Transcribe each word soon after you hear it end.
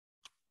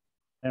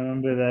I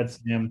remember that's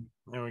him.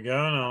 There we go.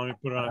 Now let me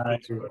put it on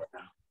Facebook.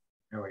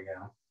 There we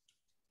go.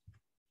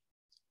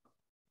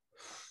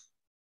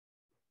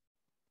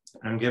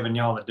 I'm giving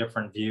y'all a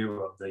different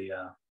view of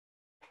the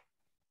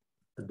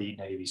Beat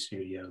Navy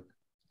studio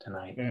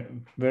tonight.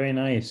 Very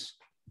nice.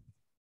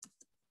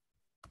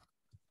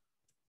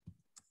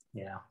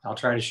 Yeah, I'll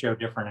try to show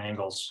different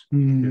angles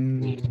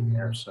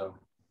there so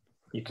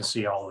you can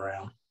see all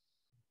around.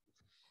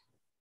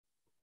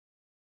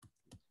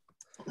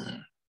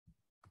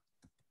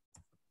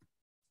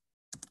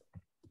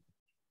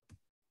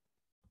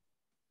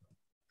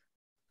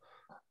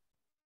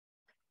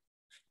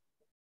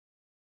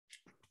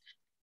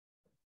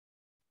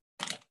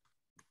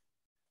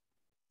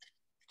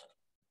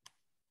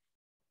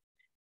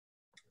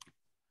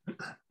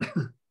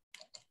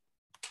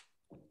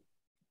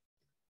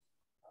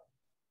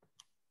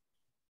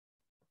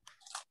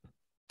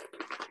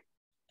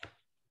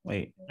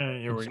 Wait.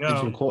 Here we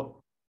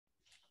go.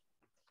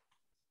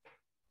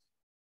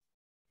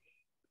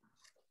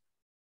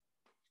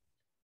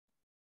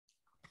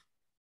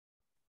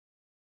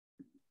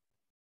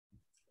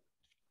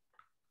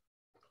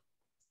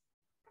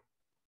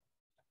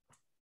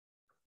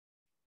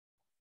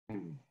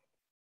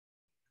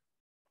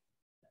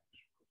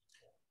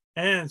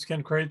 And it's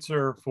Ken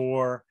Kreitzer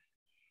for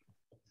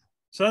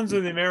Sons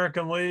of the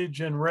American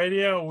Legion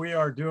Radio. We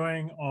are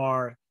doing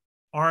our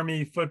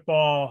Army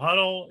football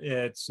huddle.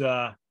 It's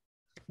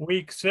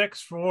week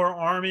 6 for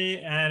Army,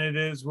 and it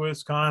is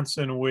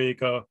Wisconsin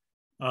week.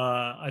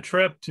 A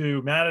trip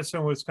to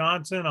Madison,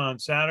 Wisconsin on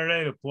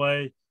Saturday to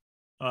play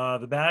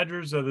the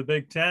Badgers of the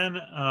Big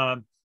Ten,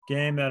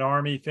 game that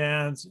Army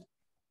fans,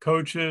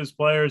 coaches,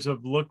 players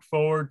have looked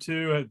forward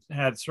to,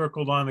 had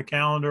circled on the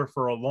calendar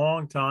for a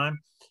long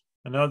time.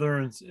 Another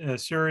in a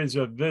series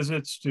of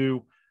visits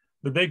to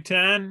the Big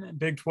Ten,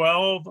 Big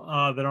 12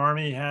 that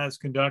Army has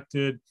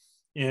conducted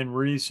in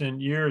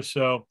recent years.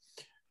 So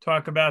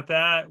talk about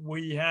that.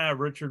 We have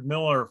Richard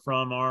Miller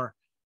from our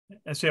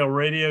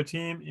SALRadio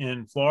team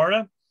in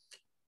Florida.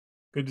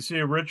 Good to see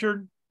you,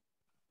 Richard.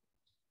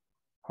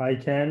 Hi,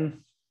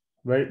 Ken.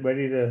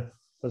 Ready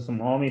for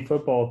some Army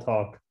football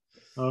talk.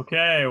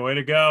 Okay, way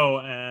to go.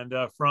 And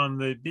from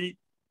the Beat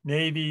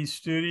Navy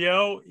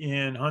studio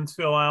in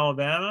Huntsville,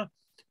 Alabama,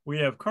 we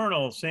have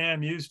Colonel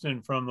Sam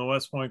Houston from the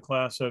West Point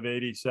class of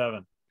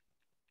 '87.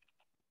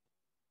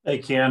 Hey,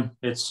 Ken.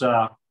 It's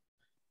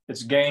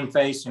game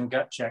face and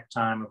gut check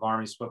time of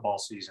Army's football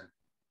season.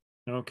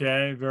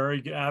 Okay,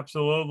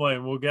 absolutely.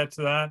 And we'll get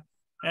to that.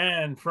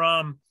 And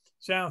from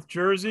South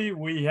Jersey,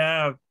 we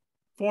have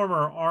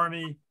former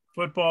Army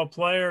football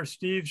player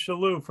Steve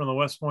Shalhoub from the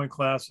West Point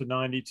class of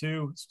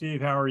 '92.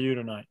 Steve, how are you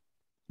tonight?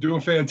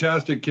 Doing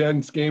fantastic, Ken.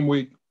 It's game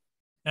week.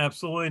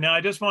 Absolutely. Now,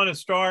 I just want to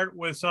start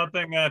with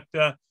something that,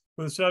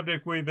 with a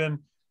subject we've been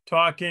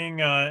talking,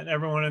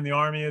 everyone in the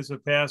Army, is the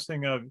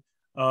passing of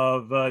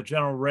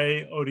General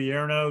Ray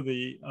Odierno,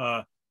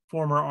 the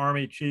former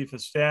Army Chief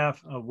of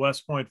Staff, a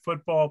West Point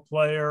football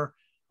player,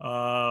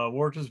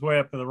 worked his way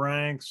up in the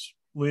ranks,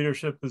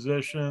 leadership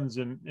positions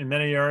in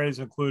many areas,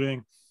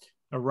 including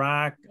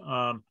Iraq.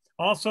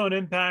 Also an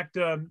impact,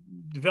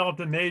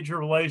 developed a major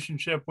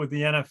relationship with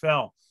the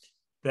NFL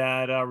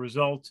that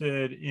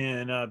resulted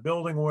in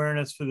building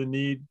awareness for the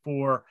need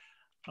for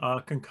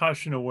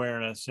concussion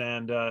awareness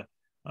and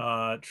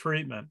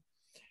treatment.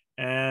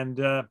 And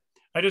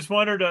I just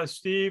wondered,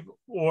 Steve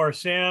or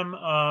Sam,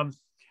 I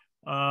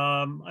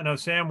know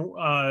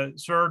Sam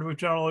served with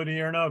General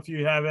Odierno, if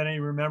you have any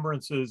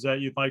remembrances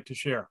that you'd like to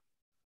share.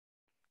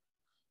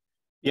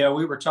 Yeah,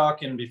 we were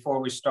talking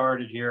before we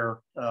started here.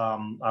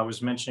 I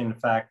was mentioning the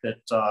fact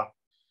that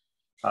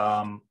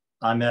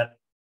I met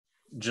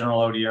General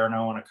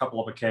Odierno on a couple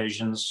of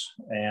occasions,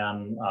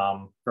 and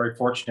very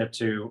fortunate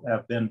to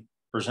have been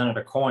presented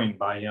a coin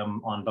by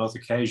him on both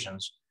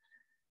occasions.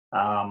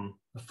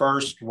 The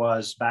first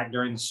was back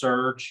during the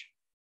surge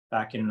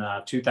back in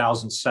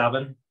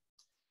 2007,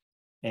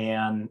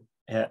 and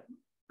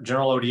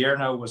General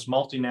Odierno was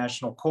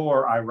multinational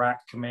corps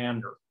Iraq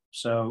commander,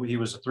 so he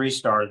was a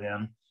 3-star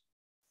then.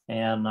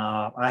 And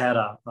I had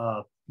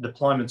a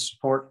deployment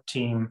support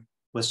team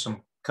with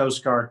some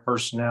Coast Guard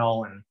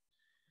personnel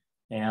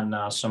and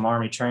some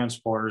Army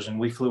transporters, and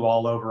we flew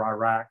all over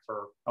Iraq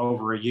for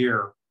over a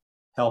year,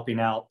 helping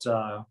out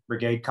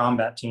brigade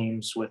combat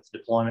teams with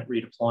deployment,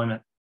 redeployment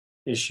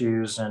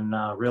issues, and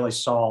really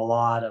saw a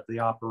lot of the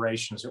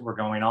operations that were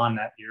going on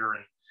that year.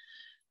 And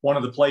one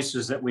of the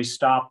places that we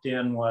stopped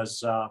in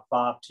was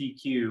Bob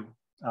TQ,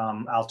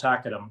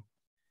 Al-Taqadum,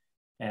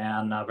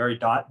 and a very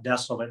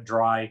desolate,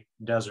 dry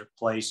desert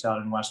place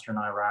out in western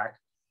Iraq.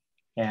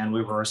 And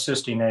we were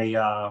assisting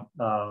an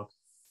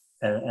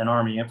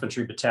Army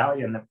infantry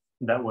battalion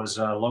that was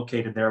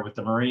located there with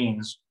the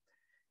Marines.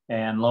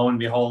 And lo and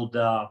behold,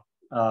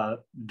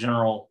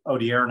 General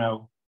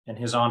Odierno and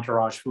his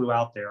entourage flew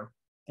out there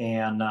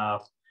and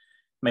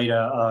made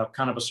a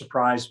kind of a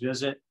surprise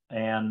visit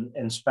and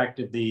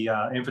inspected the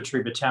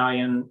infantry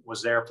battalion,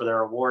 was there for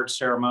their award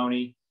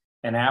ceremony.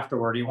 And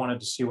afterward, he wanted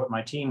to see what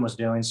my team was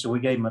doing. So we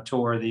gave him a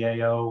tour of the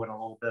AO and a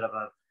little bit of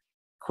a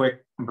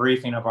quick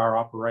briefing of our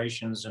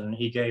operations, and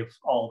he gave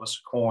all of us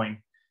a coin.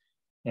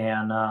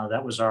 And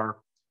that was our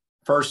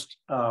first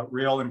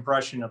real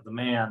impression of the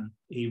man.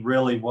 He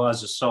really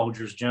was a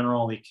soldier's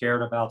general. He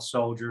cared about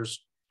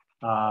soldiers.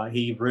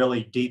 He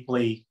really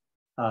deeply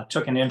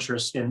took an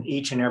interest in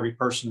each and every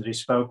person that he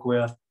spoke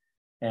with.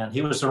 And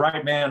he was the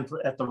right man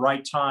at the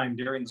right time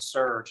during the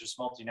surge as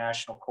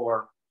multinational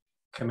corps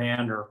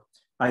commander.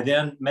 I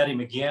then met him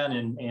again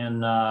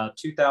in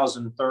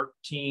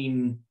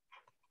 2013,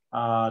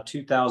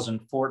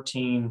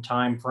 2014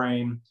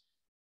 timeframe.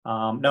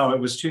 No, it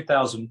was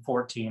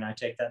 2014. I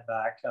take that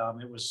back.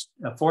 It was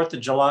a 4th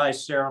of July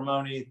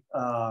ceremony.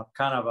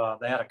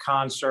 They had a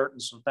concert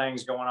and some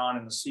things going on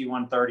in the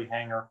C-130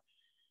 hangar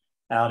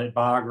out at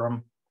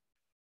Bagram.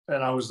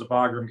 And I was the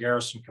Bagram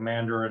garrison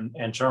commander,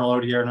 and General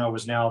Odierno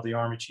was now the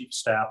Army Chief of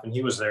Staff, and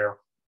he was there.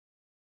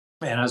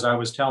 And as I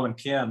was telling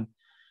Ken,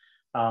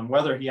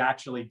 whether he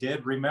actually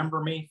did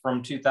remember me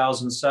from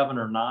 2007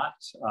 or not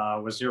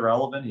was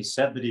irrelevant. He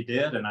said that he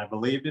did, and I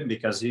believed him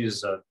because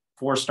he's a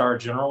 4-star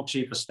general,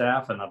 chief of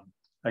staff, and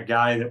a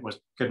guy that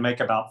could make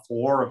about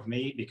 4 of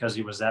me because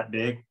he was that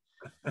big.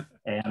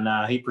 And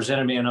he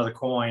presented me another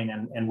coin,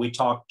 and we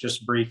talked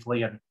just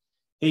briefly, and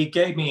he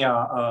gave me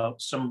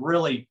some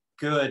really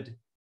good,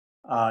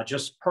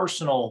 just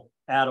personal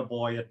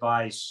attaboy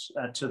advice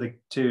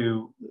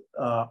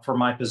for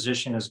my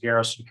position as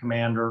garrison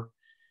commander.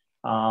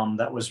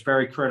 That was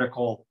very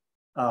critical,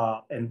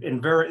 and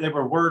they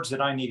were words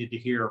that I needed to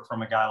hear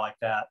from a guy like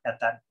that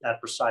at that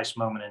precise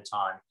moment in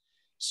time.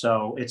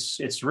 So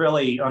it's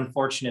really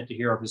unfortunate to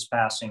hear of his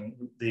passing.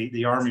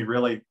 The Army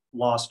really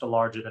lost a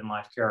larger than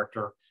life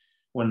character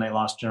when they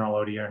lost General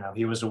Odierno.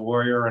 He was a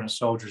warrior and a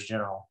soldier's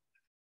general.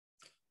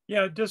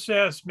 Yeah, just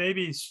ask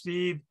maybe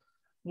Steve,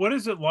 what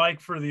is it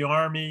like for the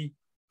Army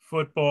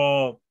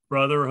Football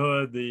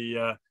Brotherhood,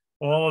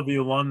 all of the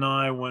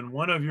alumni, when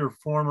one of your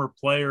former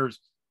players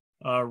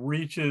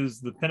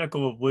reaches the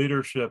pinnacle of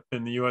leadership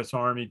in the U.S.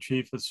 Army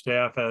Chief of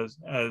Staff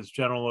as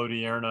General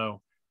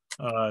Odierno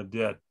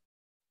did?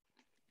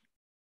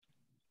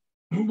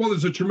 Well,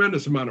 there's a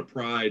tremendous amount of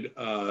pride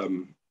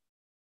to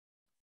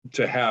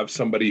have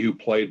somebody who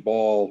played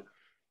ball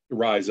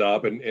rise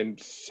up, and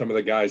some of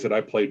the guys that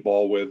I played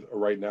ball with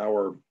right now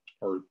are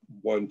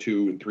 1,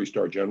 2, and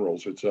 3-star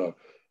generals. It's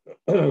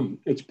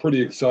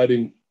pretty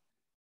exciting.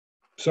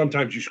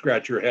 Sometimes you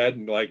scratch your head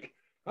and like,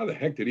 how the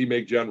heck did he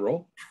make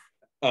general?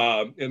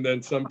 And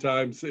then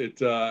sometimes you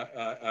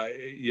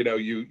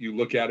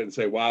look at it and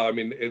say, wow, I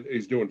mean,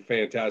 he's doing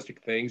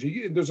fantastic things.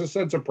 There's a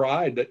sense of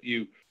pride that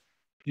you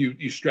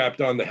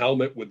strapped on the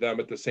helmet with them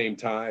at the same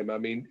time. I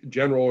mean,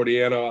 General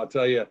Odierno, I'll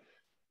tell you,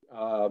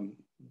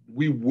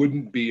 we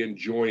wouldn't be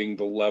enjoying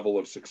the level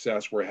of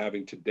success we're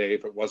having today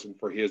if it wasn't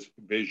for his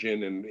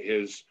vision and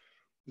his,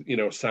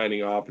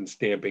 signing off and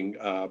stamping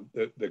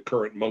the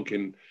current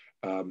Monken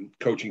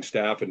coaching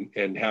staff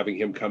and having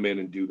him come in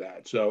and do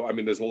that. So, I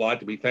mean, there's a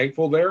lot to be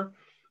thankful there,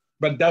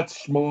 but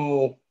that's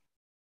small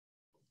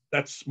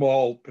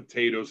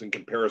potatoes in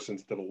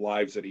comparisons to the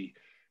lives that he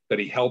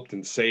helped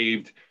and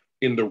saved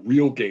in the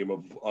real game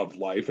of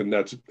life, and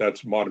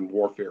that's modern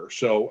warfare.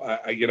 So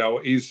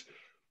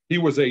he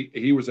was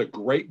a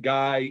great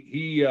guy.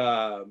 He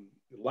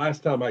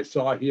last time I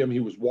saw him, he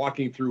was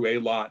walking through a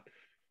lot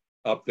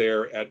up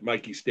there at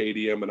Mikey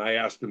Stadium, and I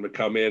asked him to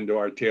come into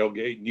our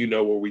tailgate, and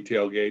where we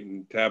tailgate,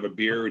 and to have a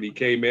beer, and he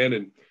came in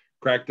and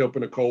cracked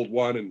open a cold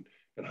one and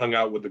hung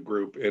out with the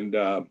group, and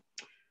that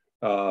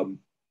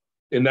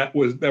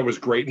was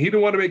great. And he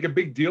didn't want to make a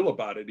big deal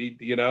about it,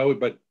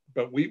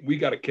 but we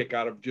got a kick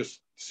out of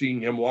just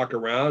seeing him walk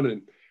around,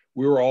 and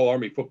we were all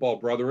Army football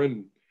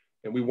brethren,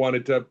 and we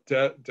wanted to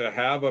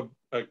have a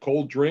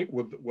cold drink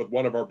with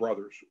one of our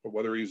brothers,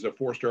 whether he's a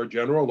 4-star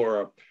general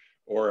or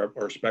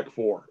a Spec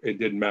 4, it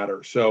didn't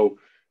matter. So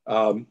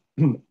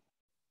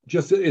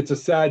it's a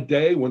sad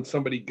day when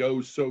somebody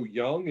goes so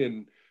young,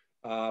 and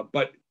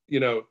but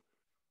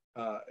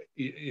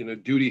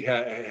duty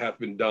hath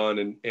been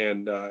done,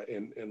 and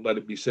let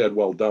it be said,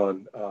 well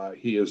done.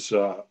 He's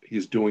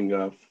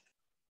doing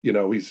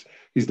he's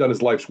done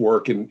his life's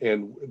work,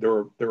 and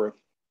there are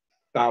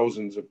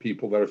thousands of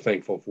people that are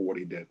thankful for what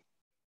he did.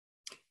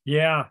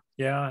 Yeah.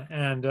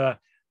 And I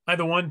had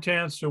the one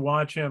chance to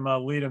watch him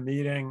lead a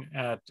meeting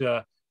at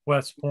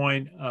West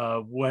Point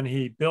when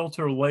he built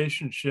a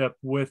relationship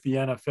with the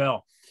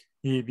NFL.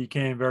 He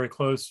became very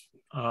close,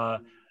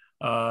 had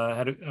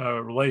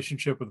a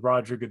relationship with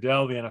Roger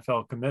Goodell, the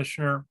NFL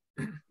commissioner.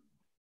 The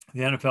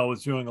NFL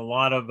was doing a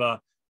lot of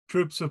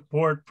troop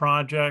support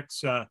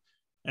projects,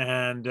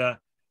 and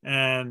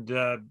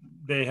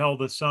they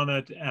held a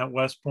summit at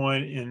West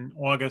Point in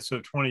August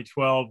of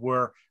 2012,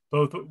 where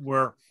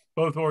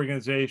both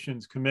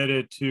organizations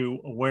committed to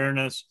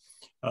awareness,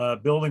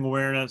 building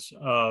awareness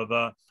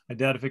of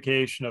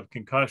identification of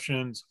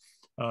concussions,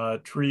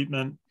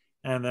 treatment,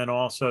 and then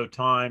also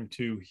time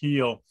to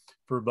heal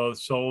for both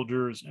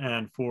soldiers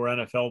and for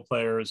NFL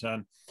players.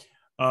 And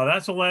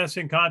that's a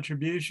lasting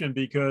contribution,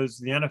 because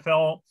the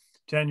NFL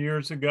 10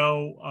 years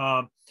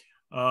ago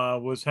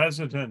was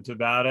hesitant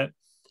about it.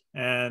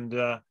 And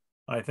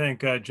I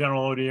think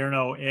General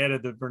Odierno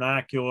added the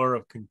vernacular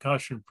of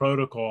concussion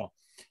protocol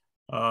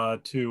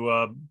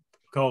to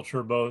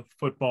culture, both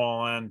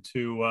football and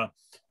to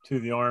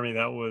the Army.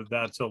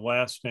 That's a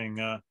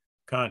lasting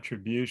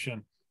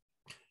contribution.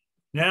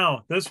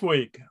 Now, this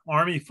week,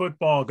 Army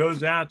football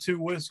goes out to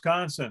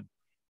Wisconsin.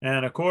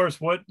 And of course,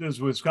 what does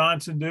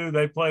Wisconsin do?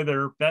 They play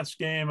their best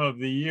game of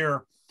the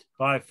year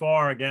by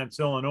far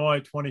against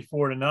Illinois,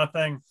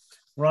 24-0,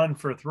 run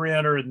for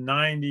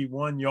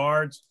 391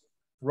 yards,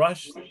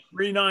 rushed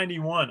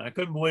 391. I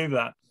couldn't believe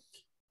that.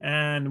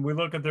 And we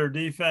look at their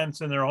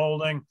defense, and they're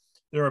holding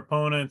their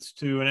opponents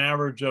to an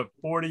average of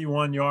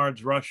 41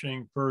 yards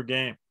rushing per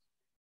game.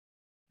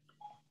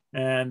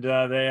 And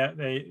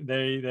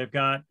they've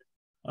got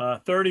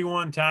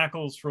 31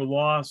 tackles for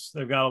loss.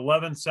 They've got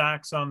 11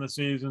 sacks on the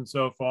season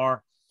so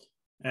far.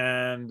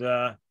 And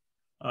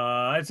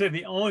I'd say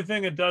the only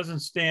thing that doesn't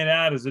stand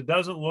out is it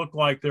doesn't look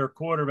like their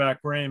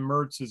quarterback, Graham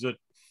Mertz,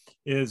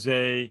 is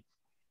a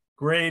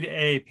grade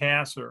A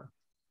passer.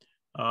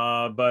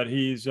 But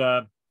he's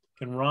can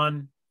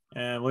run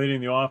and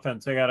leading the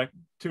offense. They got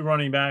two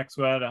running backs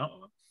who had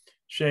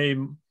Shea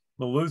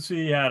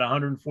Malusi had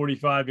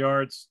 145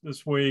 yards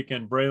this week,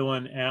 and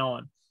Braylon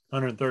Allen,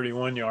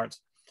 131 yards.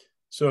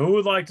 So who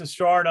would like to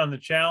start on the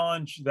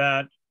challenge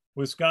that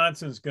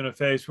Wisconsin's going to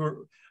face?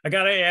 I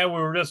got to add, we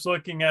were just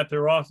looking at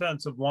their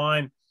offensive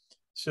line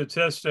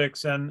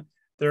statistics, and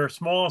their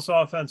smallest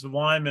offensive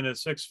lineman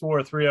is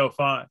 6'4",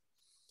 305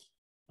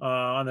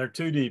 on their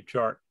two deep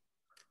chart.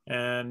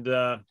 And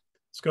as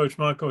Coach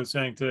Munko was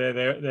saying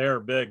today, they are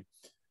big.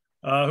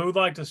 Who would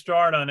like to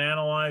start on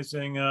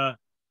analyzing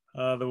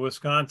the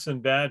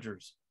Wisconsin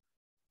Badgers?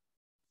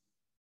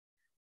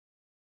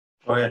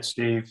 Go ahead,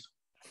 Steve.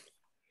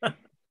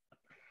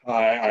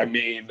 I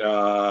mean,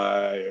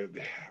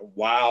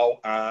 wow.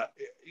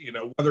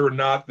 Whether or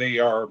not they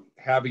are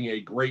having a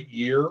great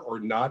year or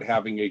not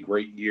having a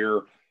great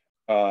year,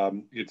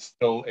 it's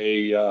still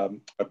a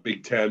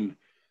Big Ten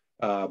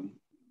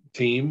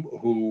team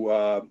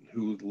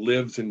who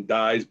lives and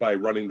dies by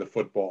running the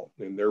football.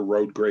 And they're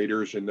road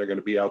graders, and they're going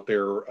to be out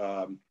there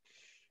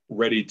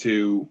ready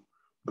to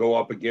go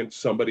up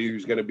against somebody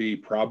who's going to be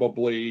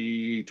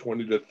probably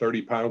 20 to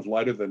 30 pounds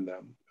lighter than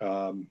them.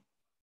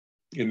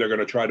 And they're going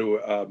to try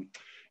to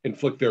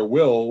inflict their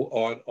will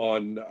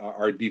on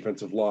our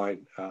defensive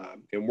line.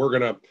 And we're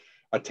going to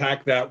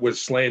attack that with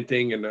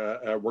slanting, and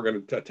we're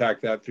going to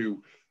attack that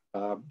through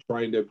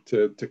trying to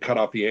cut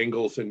off the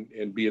angles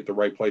and be at the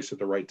right place at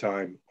the right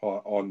time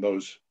on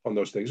those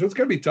things. So it's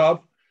going to be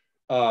tough.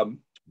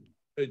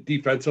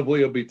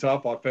 Defensively, it'll be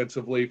tough.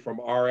 Offensively, from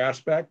our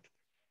aspect,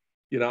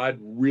 I'd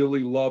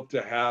really love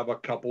to have a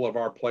couple of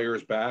our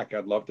players back.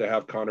 I'd love to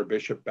have Connor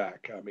Bishop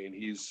back. I mean,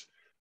 he's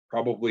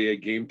probably a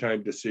game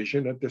time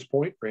decision at this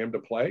point for him to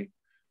play.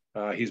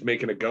 He's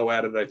making a go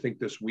at it, I think,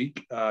 this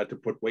week to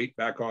put weight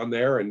back on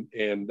there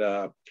and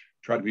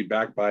try to be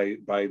back by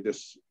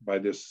this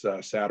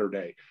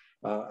Saturday.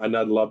 And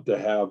I'd love to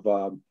have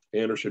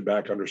Anderson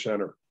back under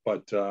center,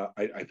 but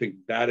I think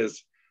that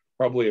is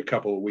probably a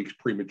couple of weeks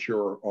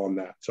premature on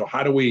that. So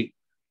how do we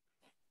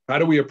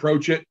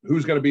approach it?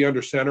 Who's going to be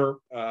under center?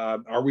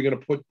 Are we going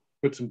to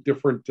put some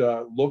different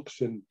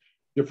looks and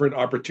different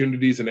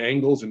opportunities and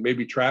angles, and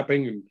maybe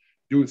trapping and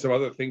doing some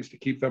other things to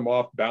keep them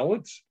off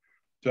balance,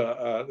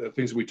 to the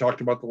things we talked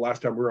about the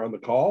last time we were on the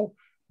call?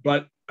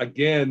 But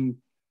again,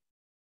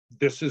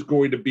 this is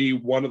going to be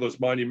one of those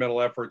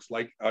monumental efforts,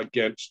 like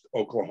against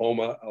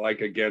Oklahoma,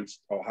 like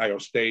against Ohio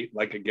State,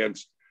 like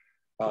against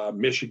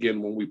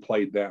Michigan when we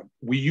played them.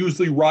 We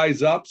usually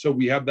rise up, so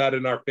we have that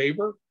in our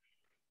favor.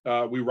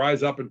 We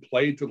rise up and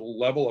play to the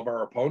level of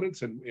our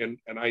opponents, and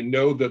I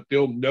know that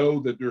they'll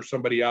know that there's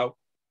somebody out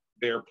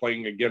there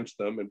playing against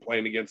them and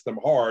playing against them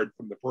hard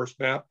from the first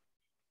snap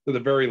to the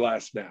very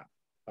last snap.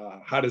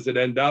 How does it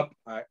end up?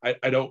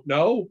 I don't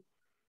know,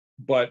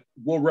 but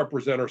we'll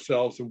represent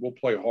ourselves and we'll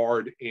play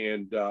hard.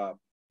 And I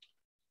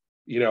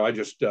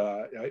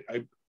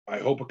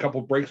hope a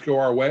couple of breaks go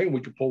our way and we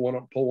can pull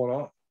one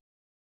off.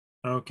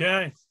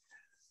 Okay,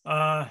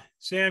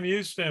 Sam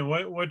Houston,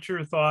 what's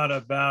your thought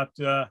about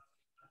the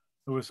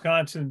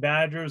Wisconsin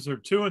Badgers? They're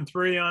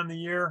 2-3 on the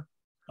year.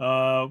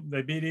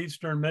 They beat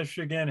Eastern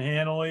Michigan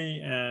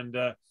handily, and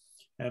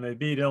they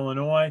beat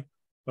Illinois,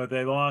 but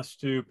they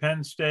lost to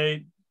Penn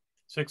State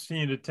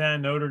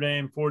 16-10, Notre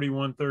Dame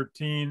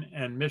 41-13,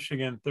 and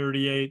Michigan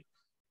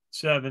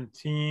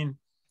 38-17.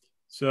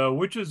 So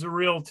which is the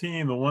real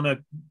team, the one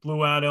that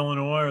blew out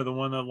Illinois or the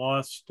one that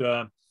lost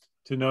to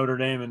Notre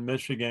Dame and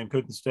Michigan,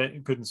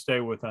 couldn't stay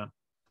with them?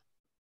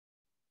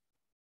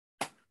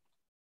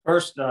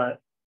 First, I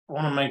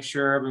want to make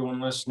sure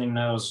everyone listening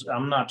knows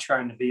I'm not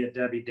trying to be a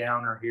Debbie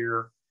Downer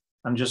here.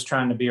 I'm just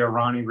trying to be a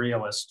Ronnie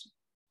realist.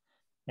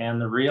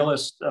 And the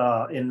realist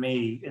in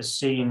me is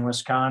seeing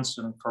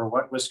Wisconsin for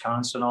what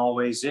Wisconsin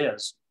always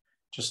is.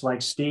 Just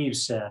like Steve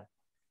said,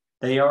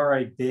 they are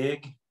a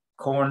big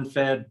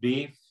corn-fed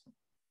beef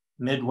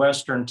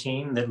Midwestern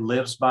team that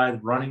lives by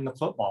running the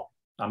football.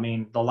 I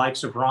mean, the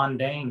likes of Ron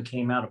Dane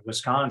came out of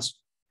Wisconsin.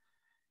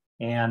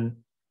 And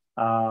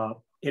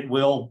it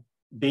will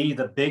be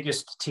the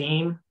biggest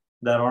team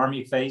that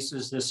Army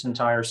faces this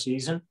entire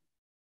season.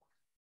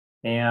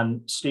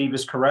 And Steve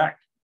is correct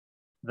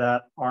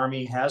that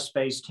Army has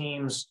faced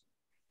teams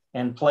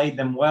and played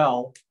them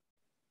well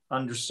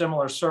under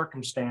similar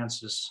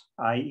circumstances,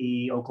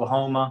 i.e.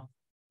 Oklahoma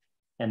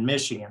and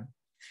Michigan.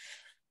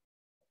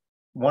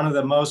 One of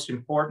the most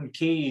important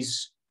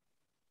keys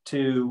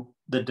to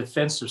the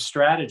defensive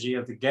strategy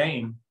of the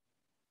game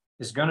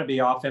is going to be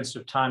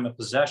offensive time of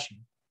possession.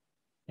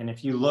 And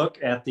if you look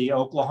at the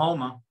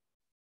Oklahoma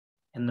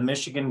and the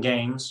Michigan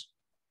games,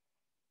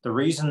 the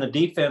reason the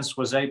defense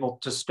was able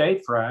to stay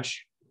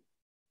fresh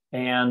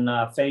and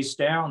face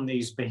down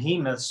these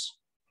behemoths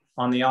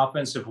on the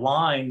offensive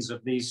lines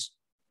of these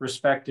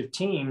respective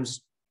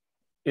teams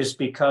is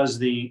because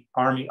the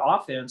Army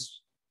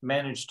offense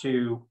managed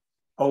to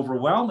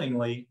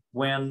overwhelmingly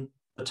win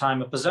the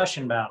time of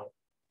possession battle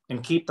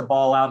and keep the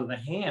ball out of the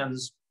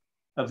hands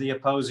of the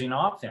opposing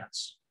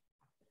offense.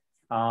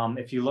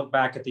 If you look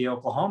back at the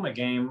Oklahoma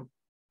game,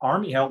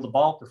 Army held the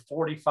ball for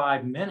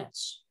 45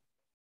 minutes.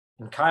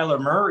 And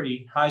Kyler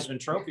Murray, Heisman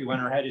Trophy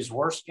winner, had his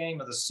worst game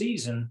of the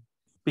season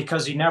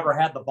because he never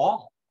had the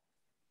ball.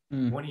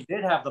 When he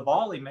did have the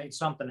ball, he made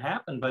something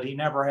happen, but he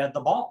never had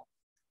the ball.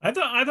 I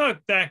thought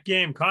that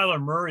game,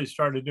 Kyler Murray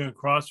started doing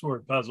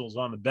crossword puzzles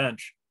on the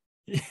bench.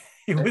 He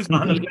was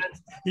on the bench.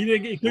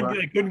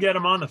 They couldn't get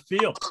him on the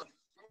field.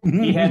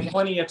 He had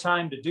plenty of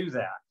time to do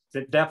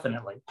that,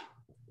 definitely.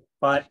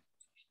 But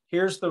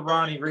here's the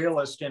Ronnie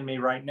realist in me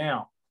right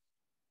now.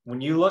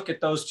 When you look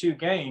at those two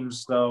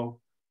games, though,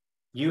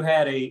 you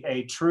had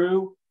a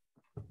true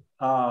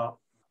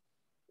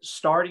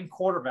starting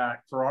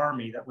quarterback for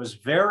Army that was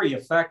very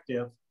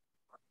effective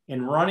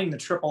in running the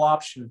triple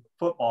option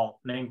football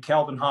named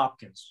Kelvin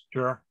Hopkins.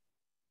 Sure.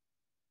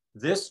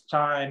 This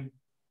time,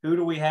 who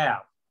do we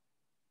have?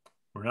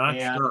 We're not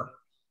sure.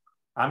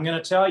 I'm going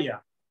to tell you.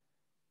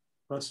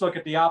 Let's look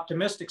at the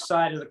optimistic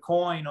side of the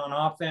coin on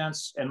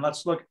offense, and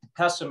let's look at the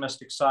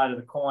pessimistic side of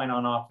the coin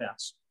on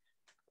offense.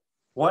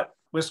 What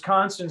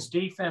Wisconsin's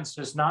defense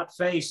has not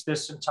faced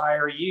this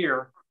entire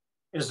year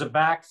is a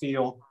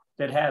backfield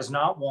that has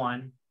not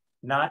one,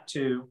 not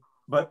two,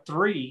 but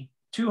three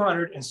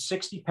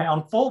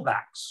 260-pound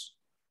fullbacks,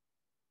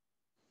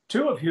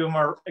 two of whom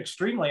are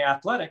extremely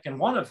athletic, and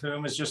one of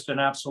whom is just an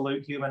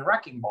absolute human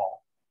wrecking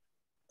ball.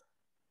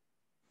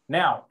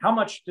 Now, how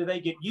much do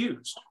they get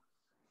used?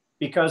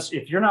 Because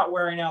if you're not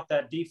wearing out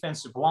that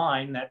defensive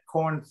line, that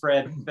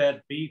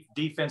corn-fed beef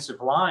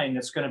defensive line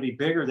that's going to be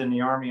bigger than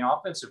the Army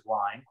offensive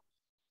line,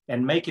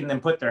 and making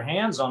them put their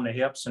hands on the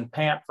hips and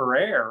pant for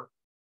air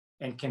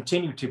and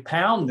continue to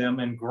pound them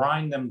and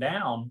grind them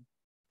down,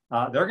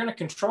 they're going to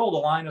control the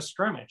line of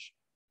scrimmage.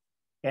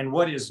 And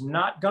what is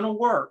not going to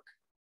work,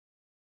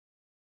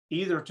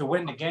 either to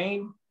win the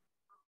game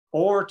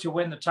or to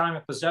win the time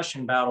of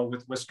possession battle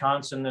with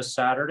Wisconsin this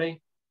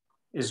Saturday,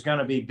 is going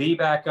to be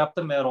back up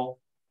the middle,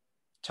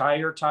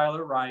 Tyler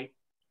right,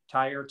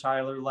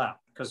 Tyler left.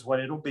 Because what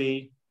it'll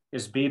be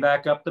is be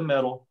back up the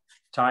middle,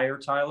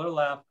 Tyler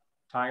left,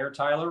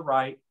 Tyler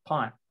right,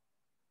 punt.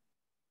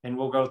 And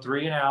we'll go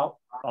 3 and out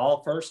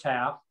all first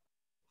half.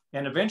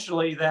 And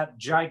eventually that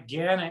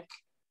gigantic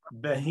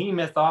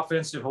behemoth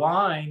offensive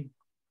line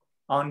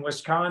on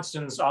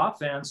Wisconsin's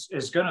offense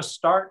is going to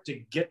start to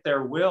get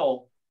their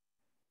will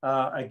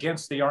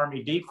against the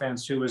Army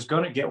defense, who is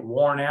going to get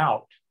worn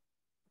out.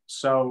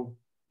 So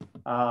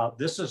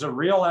this is a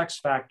real X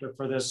factor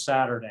for this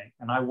Saturday.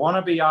 And I want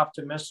to be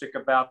optimistic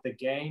about the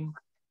game,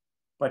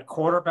 but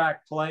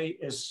quarterback play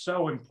is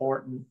so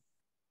important.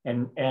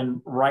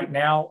 And right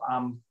now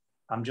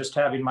I'm just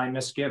having my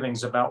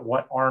misgivings about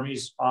what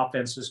Army's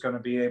offense is going to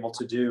be able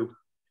to do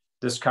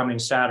this coming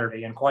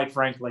Saturday. And quite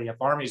frankly,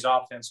 if Army's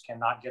offense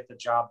cannot get the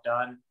job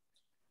done,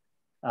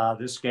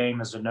 this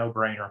game is a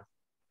no-brainer.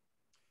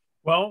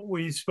 Well,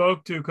 we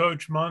spoke to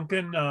Coach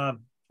Monken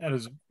at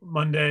his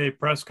Monday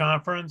press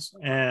conference,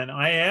 and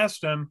I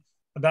asked him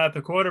about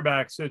the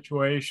quarterback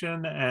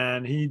situation,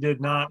 and he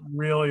did not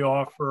really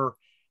offer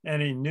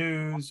any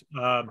news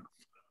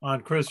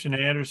on Christian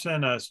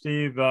Anderson.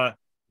 Steve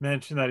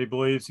mentioned that he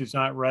believes he's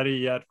not ready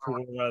yet for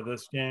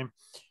this game.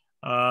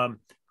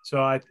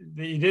 So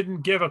he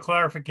didn't give a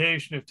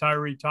clarification if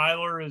Tyree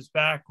Tyler is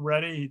back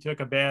ready. He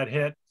took a bad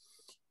hit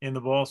in the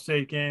Ball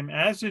State game,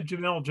 as did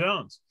Jamil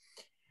Jones.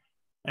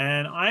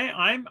 And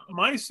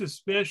my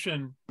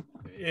suspicion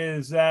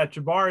is that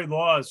Jabari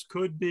Laws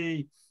could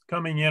be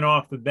coming in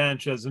off the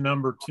bench as a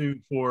number 2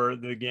 for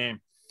the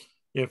game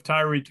if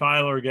Tyree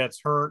Tyler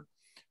gets hurt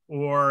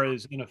or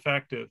is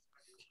ineffective.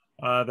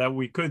 That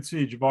we could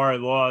see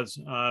Jabari Laws.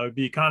 It would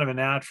be kind of a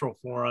natural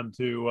for him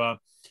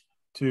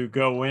to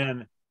go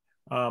in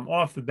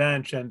off the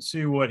bench and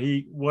see what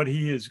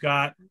he has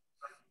got.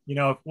 You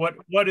know,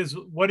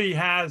 what he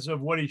has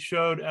of what he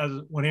showed as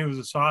when he was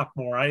a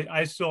sophomore.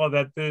 I still have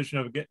that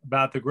vision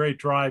about the great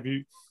drive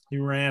he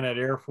ran at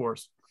Air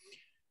Force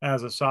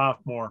as a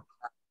sophomore,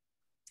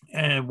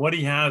 and what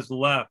he has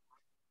left.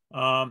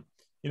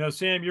 You know,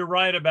 Sam, you're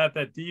right about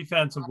that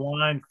defensive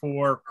line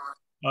for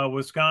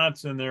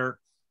Wisconsin. Their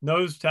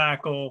nose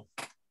tackle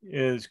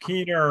is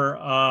Keener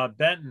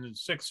Benton,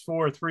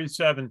 6'4",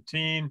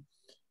 317.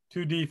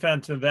 Two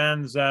defensive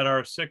ends that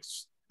are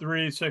 6'3",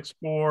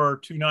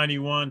 6'4",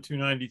 291,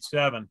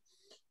 297,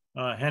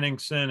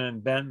 Henningsen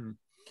and Benton.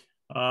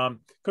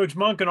 Coach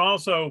Monken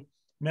also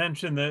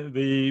mentioned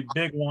the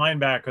big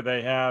linebacker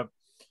they have,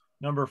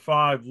 number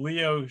 5,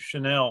 Leo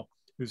Chanel,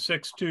 who's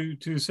 6'2",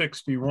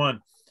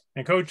 261.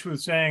 And Coach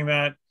was saying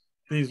that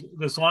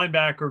this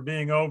linebacker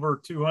being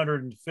over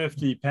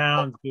 250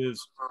 pounds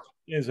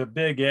is a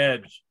big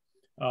edge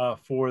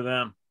for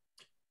them.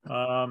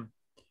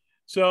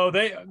 So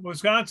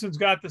Wisconsin's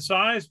got the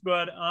size,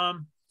 but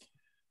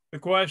the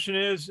question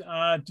is,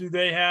 do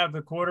they have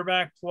the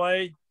quarterback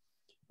play?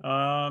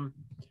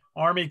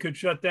 Army could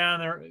shut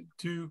down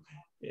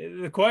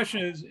the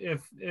question is,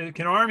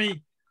 can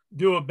Army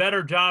do a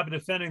better job of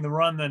defending the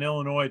run than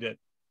Illinois did?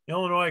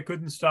 Illinois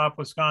couldn't stop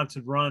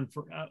Wisconsin run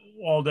for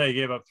all day,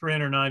 gave up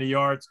 390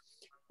 yards.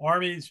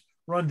 Army's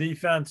run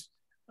defense,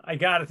 I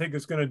got to think,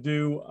 is going to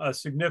do a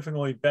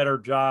significantly better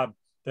job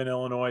than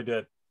Illinois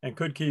did and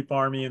could keep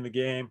Army in the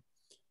game.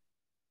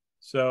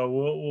 So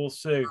we'll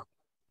see.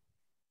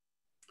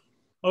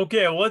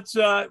 Okay,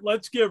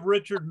 let's give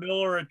Richard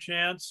Miller a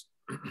chance.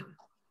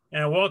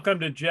 And welcome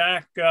to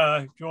Jack,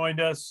 joined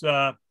us,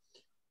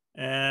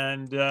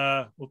 and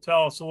will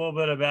tell us a little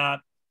bit about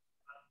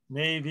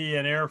Navy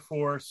and Air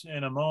Force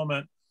in a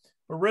moment.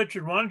 But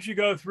Richard, why don't you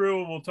go through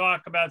and we'll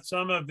talk about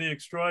some of the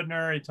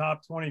extraordinary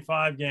top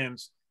 25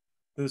 games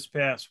this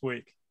past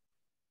week.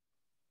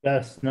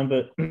 Yes,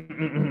 number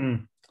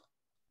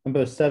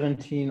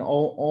 17,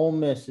 Ole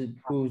Miss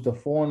improves to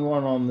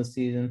 4-1 on the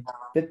season,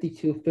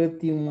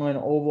 52-51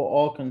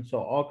 over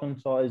Arkansas.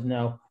 Arkansas is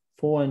now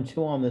 4-2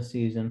 on the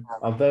season,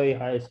 a very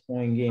high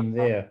scoring game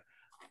there.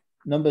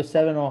 Number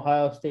 7,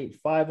 Ohio State,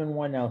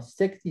 5-1 now,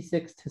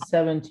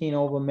 66-17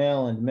 over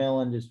Maryland.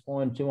 Maryland is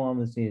 4-2 on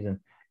the season.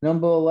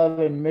 Number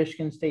 11,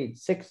 Michigan State,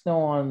 6-0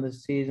 on the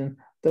season,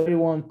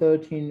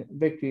 31-13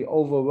 victory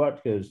over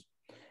Rutgers.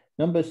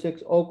 Number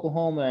 6,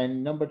 Oklahoma,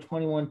 and number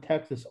 21,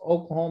 Texas.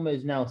 Oklahoma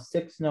is now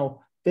 6-0,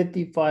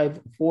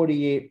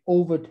 55-48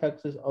 over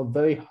Texas, a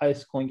very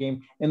high-scoring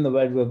game in the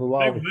Red River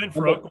Rivalry. Big win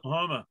for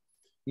Oklahoma.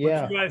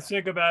 Yeah. What do you guys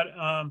think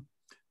about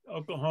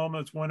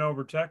Oklahoma's win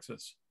over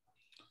Texas?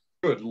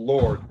 Good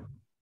Lord.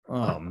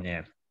 Oh,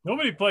 man.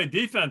 Nobody played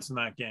defense in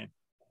that game.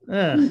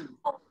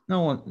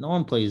 No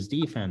one plays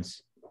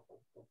defense.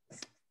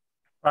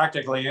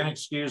 Practically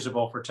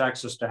inexcusable for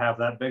Texas to have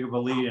that big of a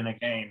lead in a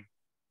game.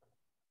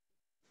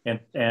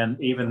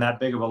 And even that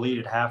big of a lead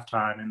at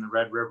halftime in the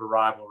Red River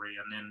rivalry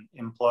and then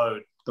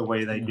implode the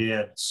way they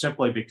did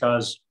simply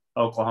because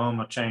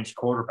Oklahoma changed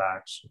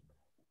quarterbacks.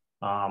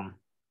 I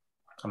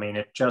mean,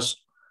 it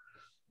just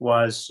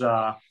was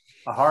a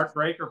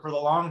heartbreaker for the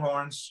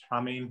Longhorns.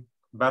 I mean,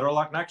 better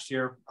luck next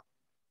year.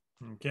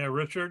 Okay,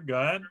 Richard,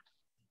 go ahead.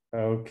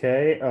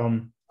 Okay.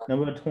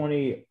 Number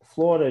 20,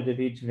 Florida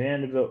defeats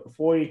Vanderbilt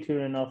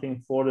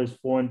 42-0. Florida is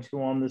 4-2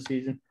 on the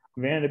season.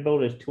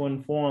 Vanderbilt is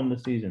 2-4 on the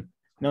season.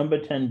 Number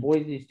 10,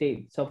 Boise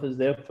State suffers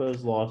their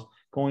first loss,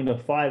 going to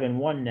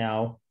 5-1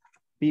 now.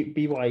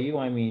 BYU,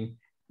 I mean.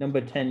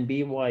 Number 10,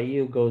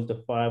 BYU goes to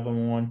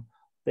 5-1.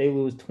 They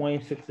lose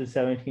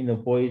 26-17 to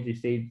Boise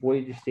State.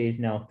 Boise State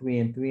is now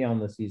 3-3 on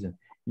the season.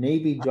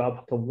 Navy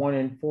drops to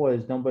 1-4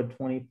 as number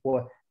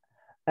 24.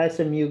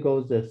 SMU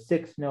goes to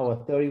 6-0, a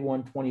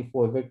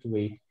 31-24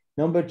 victory.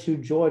 Number 2,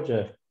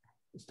 Georgia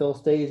still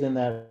stays in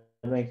that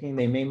ranking.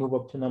 They may move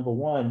up to number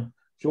 1.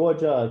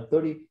 Georgia,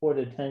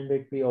 34-10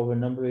 victory over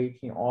number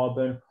 18,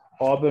 Auburn.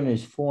 Auburn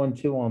is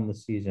 4-2 on the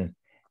season.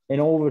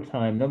 In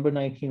overtime, number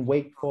 19,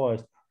 Wake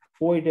Forest,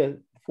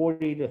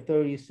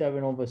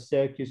 40-37 over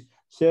Syracuse.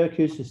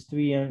 Syracuse is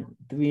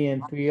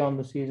 3-3 on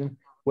the season.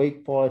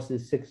 Wake Forest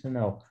is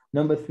 6-0.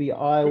 Number 3,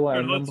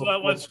 Iowa.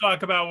 Let's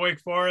talk about Wake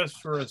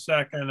Forest for a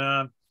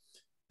second.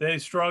 They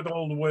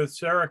struggled with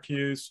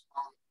Syracuse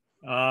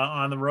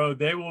on the road.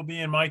 They will be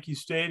in Michie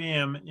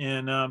Stadium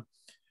in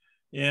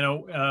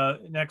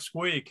next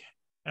week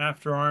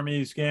after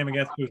Army's game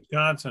against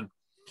Wisconsin.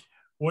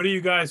 What do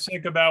you guys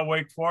think about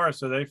Wake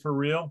Forest? Are they for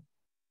real?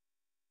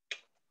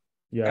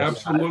 Yeah,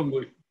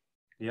 absolutely.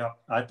 Yeah,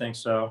 I think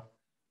so.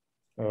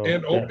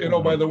 And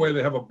by the way,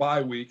 they have a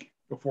bye week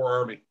before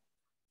Army.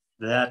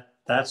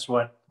 That's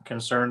what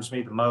concerns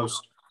me the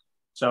most.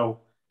 So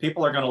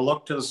people are going to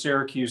look to the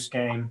Syracuse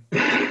game.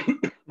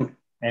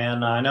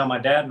 And I know my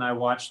dad and I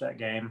watched that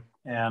game,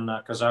 and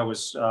because I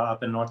was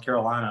up in North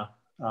Carolina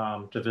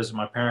to visit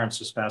my parents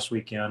this past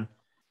weekend.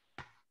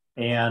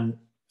 And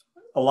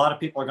a lot of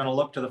people are going to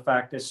look to the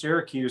fact that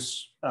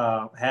Syracuse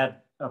had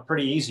a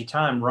pretty easy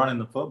time running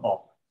the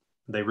football.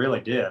 They really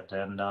did.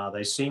 And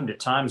they seemed at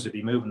times to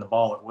be moving the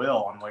ball at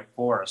will on Wake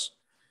Forest.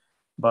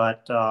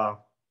 But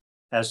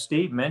as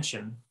Steve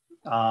mentioned,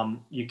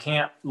 you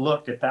can't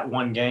look at that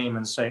one game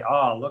and say,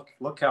 oh,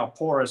 look how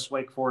porous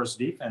Wake Forest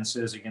defense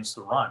is against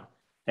the run.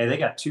 Hey, they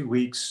got 2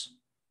 weeks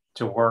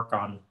to work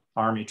on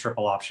Army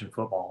triple option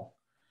football.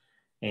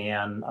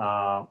 And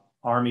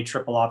Army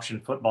triple option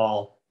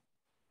football,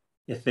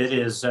 if it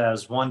is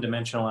as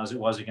one-dimensional as it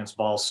was against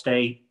Ball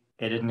State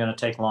it isn't going to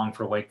take long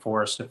for Wake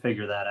Forest to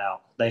figure that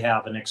out. They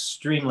have an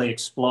extremely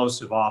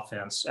explosive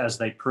offense, as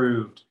they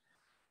proved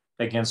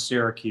against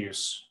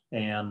Syracuse,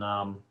 and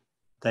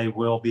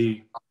they'll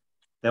be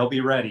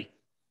ready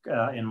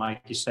in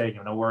Michie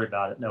Stadium. Don't worry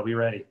about it. They'll be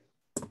ready.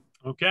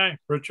 Okay,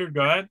 Richard,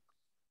 go ahead.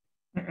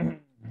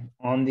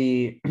 On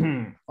the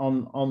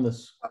on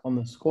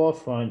the score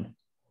front,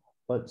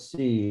 let's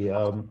see.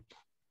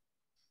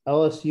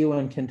 LSU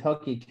and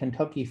Kentucky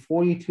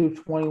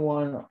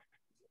 42-21.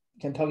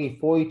 Kentucky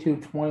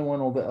 42-21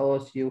 over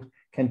LSU.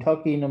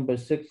 Kentucky, number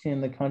 16 in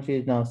the country,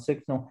 is now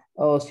 6-0.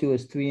 LSU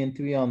is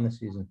 3-3 on the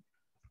season.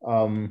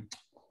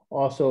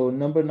 Also,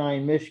 number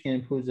 9 Michigan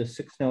improves a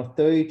 6-0,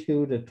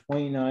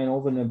 32-29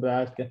 over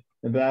Nebraska.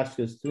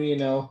 Nebraska is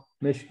 3-0.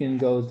 Michigan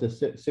goes to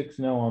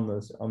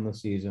 6-0 on the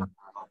season.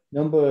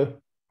 Number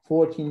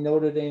 14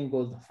 Notre Dame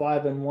goes to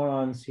 5-1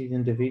 on the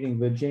season, defeating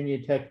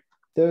Virginia Tech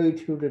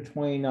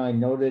 32-29.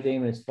 Notre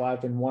Dame is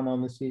 5-1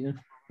 on the season.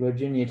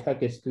 Virginia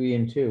Tech is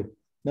 3-2.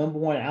 Number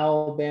 1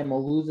 Alabama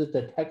loses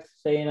to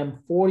Texas A&M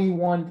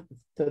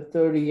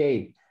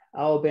 41-38.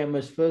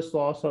 Alabama's first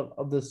loss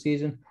of the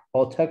season,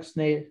 while Texas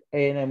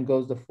A&M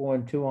goes to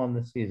 4-2 on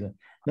the season.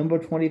 Number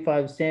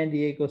 25 San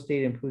Diego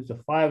State improves to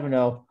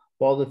 5-0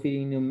 while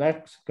defeating New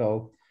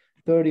Mexico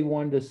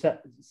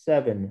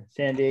 31-7.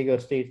 San Diego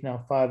State's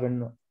now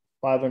 5-0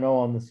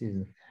 on the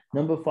season.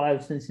 Number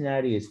 5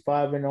 Cincinnati is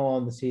 5-0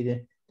 on the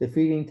season,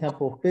 defeating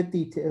Temple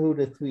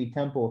 52-3.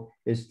 Temple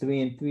is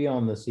 3-3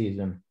 on the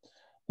season.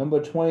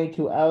 Number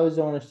 22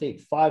 Arizona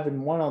State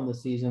 5-1 on the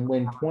season,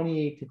 win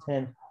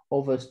 28-10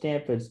 over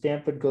Stanford.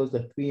 Stanford goes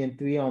to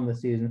 3-3 on the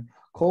season.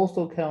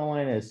 Coastal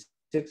Carolina is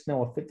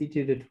 6-0,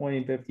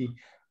 52-20-50,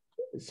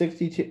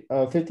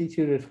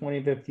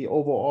 52-20-50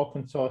 over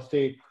Arkansas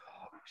State.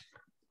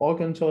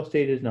 Arkansas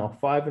State is now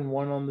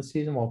 5-1 on the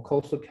season, while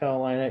Coastal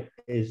Carolina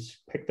is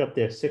picked up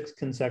their 6th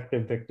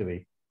consecutive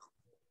victory.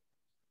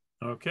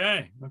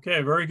 Okay,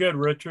 very good,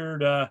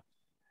 Richard.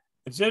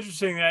 It's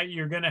interesting that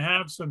you're going to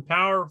have some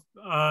power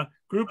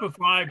group of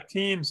 5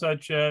 teams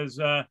such as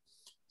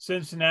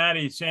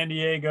Cincinnati, San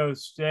Diego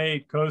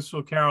State,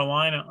 Coastal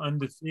Carolina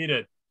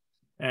undefeated.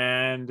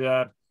 And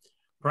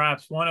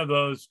perhaps one of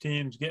those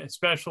teams,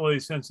 especially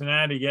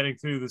Cincinnati, getting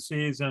through the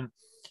season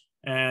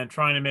and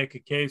trying to make a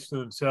case for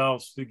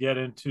themselves to get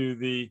into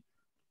the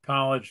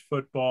college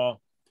football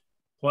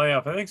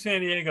playoff. I think San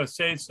Diego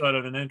State's sort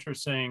of an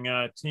interesting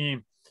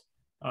team.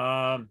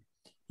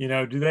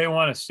 Do they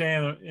want to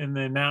stay in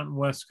the Mountain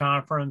West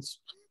Conference,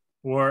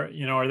 or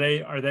are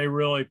they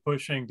really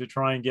pushing to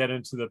try and get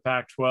into the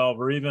Pac-12,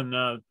 or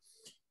even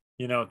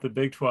if the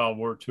Big 12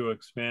 were to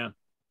expand?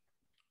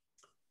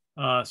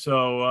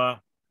 So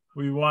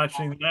we're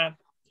watching that.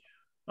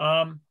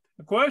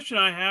 The question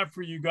I have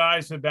for you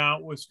guys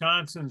about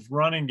Wisconsin's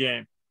running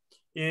game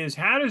is,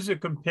 how does it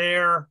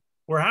compare,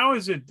 or how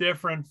is it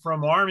different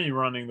from Army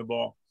running the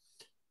ball?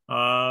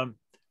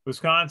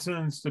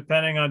 Wisconsin's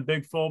depending on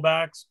big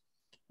fullbacks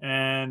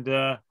and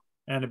a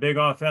big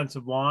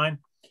offensive line.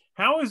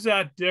 How is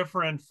that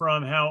different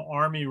from how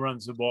Army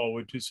runs the ball,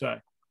 would you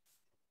say?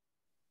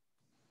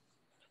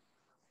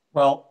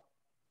 Well,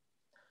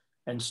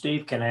 and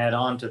Steve can add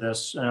on to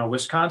this.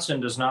 Wisconsin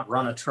does not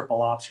run a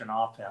triple option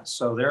offense.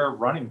 So their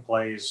running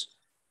plays,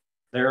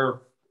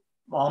 they're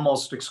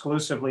almost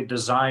exclusively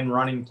designed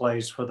running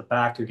plays for the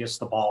back who gets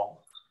the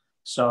ball.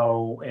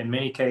 So in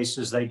many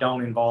cases, they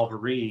don't involve a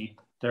read.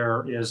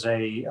 There is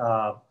a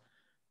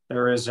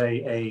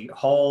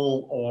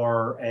hole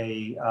or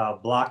a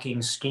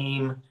blocking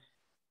scheme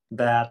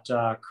that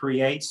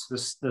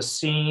creates the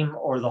seam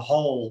or the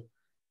hole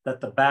that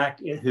the back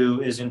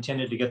who is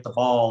intended to get the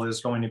ball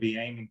is going to be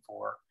aiming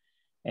for.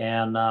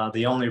 And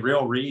the only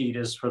real read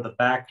is for the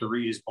back to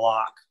read his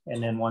block.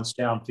 And then once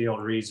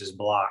downfield, reads his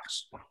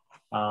blocks.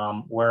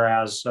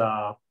 Whereas,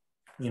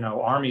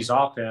 Army's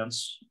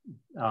offense,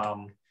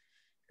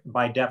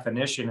 by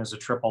definition, is a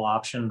triple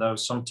option, though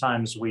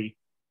sometimes we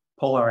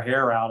pull our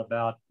hair out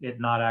about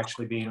it not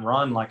actually being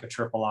run like a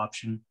triple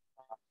option.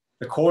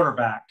 The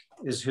quarterback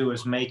is who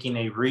is making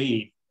a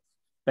read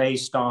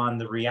based on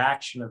the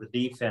reaction of the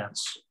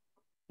defense.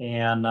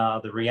 And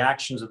the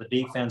reactions of the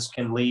defense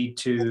can lead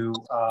to,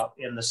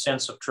 in the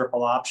sense of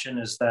triple option,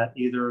 is that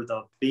either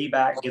the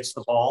B-back gets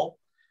the ball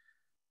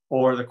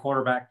or the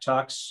quarterback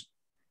tucks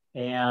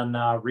and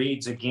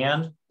reads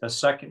again, the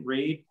second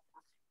read.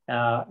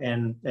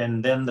 And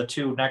then the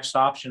 2 next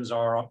options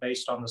are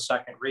based on the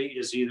second read,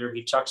 is either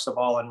he tucks the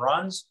ball and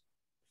runs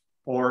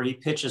or he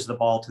pitches the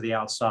ball to the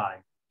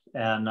outside.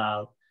 And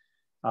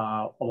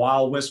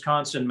while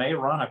Wisconsin may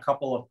run a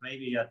couple of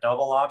maybe a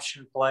double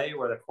option play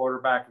where the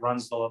quarterback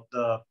runs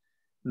the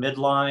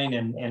midline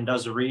and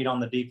does a read on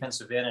the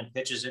defensive end and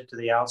pitches it to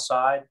the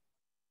outside,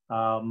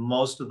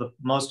 most of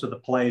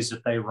the plays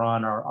that they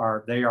run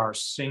are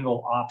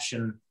single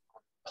option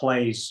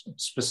plays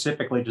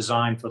specifically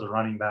designed for the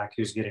running back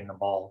who's getting the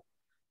ball.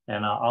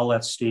 And I'll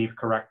let Steve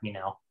correct me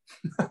now.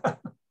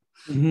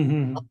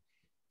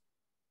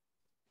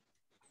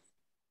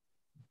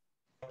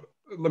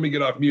 Let me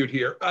get off mute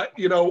here.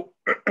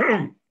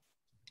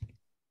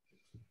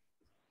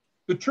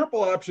 the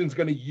triple option is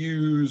going to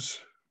use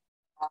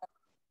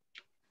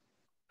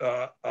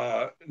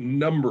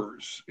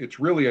numbers. It's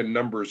really a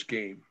numbers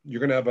game.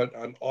 You're going to have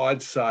an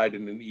odd side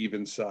and an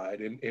even side,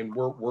 and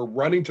we're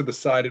running to the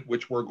side at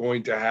which we're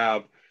going to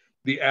have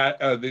the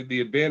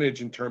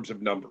advantage in terms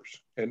of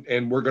numbers,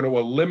 and we're going to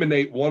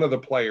eliminate one of the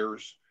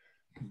players,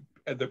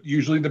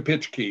 usually the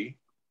pitch key,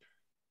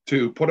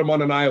 to put him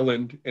on an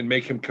island and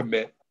make him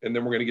commit, and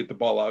then we're going to get the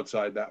ball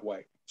outside that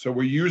way. So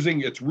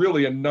it's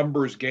really a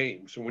numbers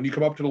game. So when you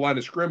come up to the line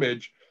of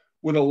scrimmage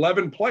with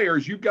 11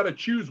 players, you've got to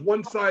choose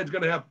one side's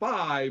going to have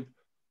 5,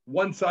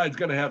 one side's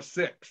going to have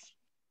 6.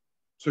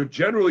 So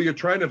generally you're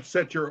trying to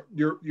set your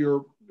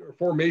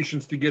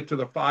formations to get to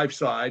the 5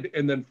 side,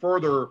 and then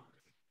further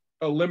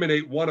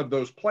eliminate one of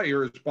those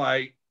players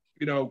by,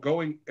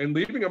 going and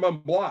leaving them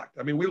unblocked.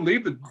 I mean, we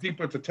leave the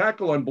defensive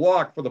tackle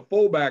unblocked for the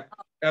fullback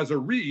as a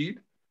read,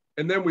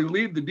 and then we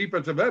leave the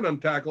defensive end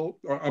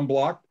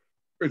unblocked.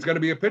 It's going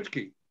to be a pitch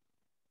key.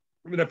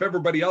 I mean, if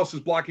everybody else is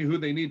blocking who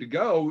they need to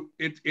go,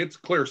 it's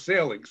clear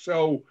sailing.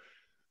 So,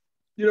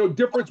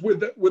 difference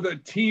with a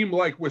team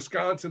like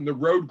Wisconsin, the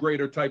road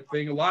grader type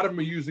thing, a lot of them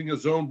are using a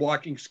zone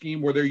blocking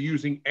scheme where they're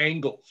using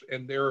angles,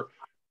 and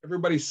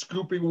everybody's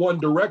scooping one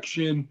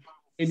direction,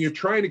 and you're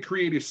trying to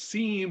create a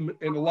seam,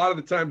 and a lot of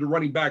the time the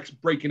running back's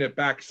breaking it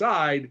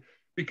backside,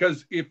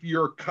 because if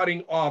you're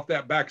cutting off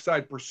that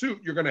backside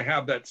pursuit, you're going to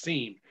have that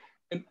seam.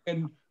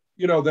 And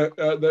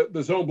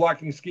the zone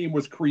blocking scheme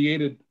was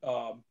created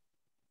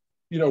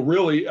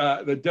really,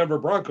 the Denver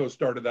Broncos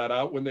started that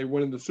out when they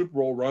went in the Super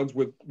Bowl runs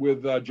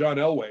with John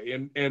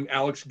Elway, and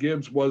Alex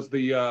Gibbs was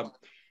the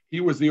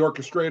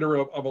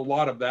orchestrator of a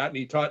lot of that, and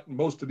he taught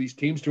most of these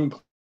teams to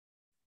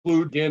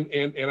include again,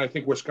 and I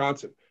think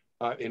Wisconsin,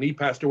 and he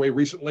passed away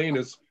recently, and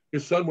his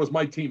son was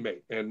my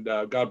teammate, and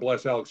God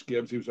bless Alex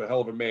Gibbs, he was a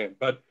hell of a man,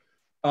 but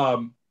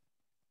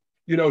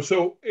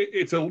so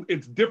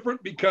it's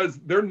different because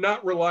they're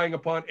not relying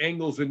upon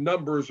angles and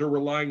numbers, they're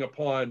relying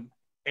upon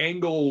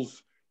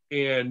angles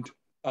and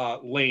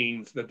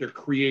lanes that they're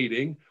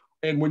creating.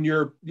 And when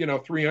you're,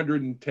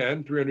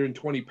 310,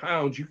 320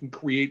 pounds, you can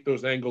create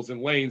those angles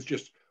and lanes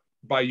just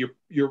by your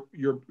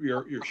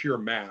sheer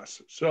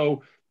mass.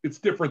 So it's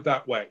different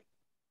that way.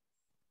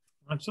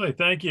 Absolutely.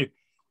 Thank you.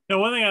 Now,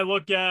 one thing I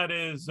look at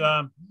is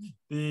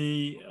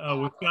the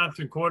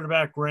Wisconsin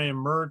quarterback, Graham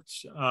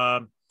Mertz,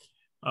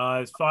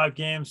 his 5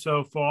 games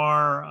so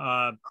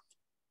far.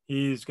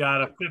 He's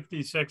got a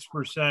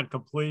 56%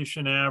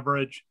 completion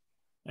average,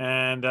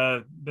 and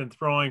been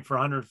throwing for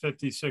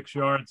 156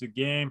 yards a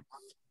game.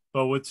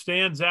 But what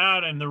stands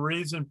out, and the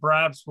reason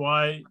perhaps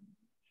why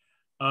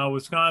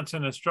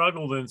Wisconsin has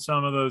struggled in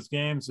some of those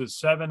games, is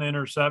 7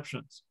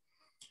 interceptions.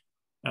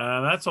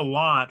 That's a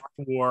lot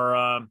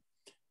for,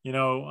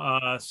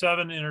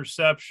 7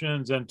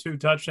 interceptions and 2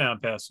 touchdown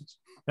passes.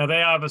 Now,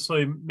 they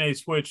obviously may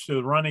switch to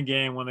the running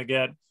game when they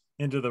get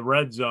into the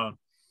red zone.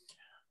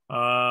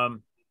 But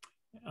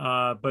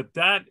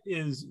that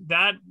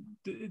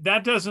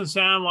doesn't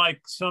sound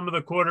like some of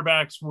the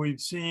quarterbacks we've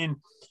seen,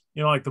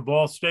 like the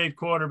Ball State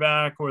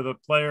quarterback or the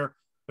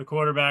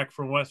quarterback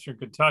from Western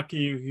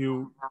Kentucky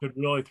who could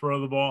really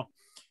throw the ball.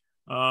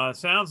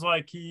 Sounds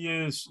like he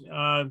is.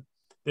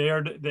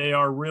 They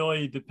are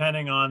really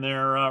depending on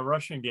their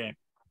rushing game.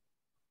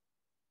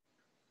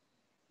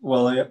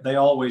 Well, they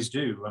always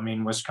do. I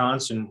mean,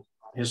 Wisconsin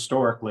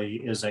historically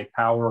is a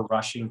power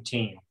rushing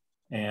team,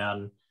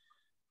 and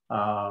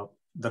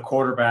the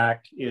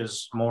quarterback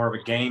is more of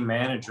a game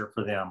manager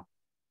for them.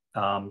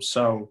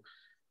 So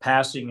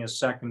passing is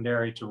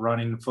secondary to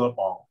running the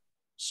football.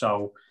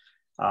 So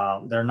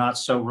they're not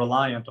so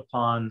reliant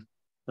upon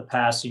the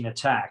passing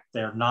attack.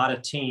 They're not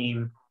a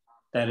team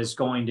that is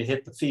going to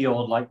hit the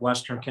field like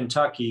Western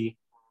Kentucky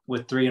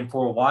with 3 and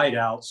 4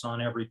 wideouts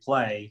on every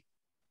play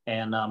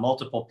and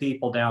multiple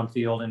people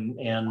downfield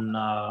in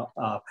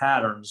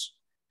patterns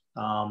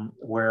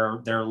where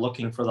they're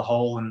looking for the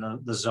hole in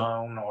the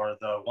zone or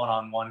the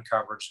one-on-one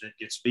coverage that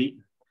gets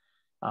beaten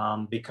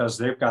because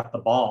they've got the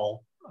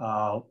ball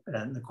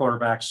and the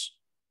quarterback's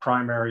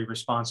primary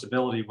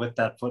responsibility with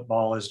that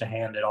football is to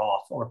hand it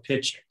off or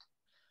pitch it.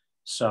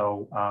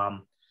 So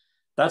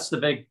that's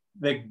the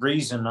big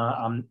reason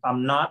I'm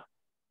not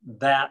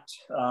that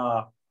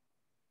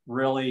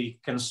really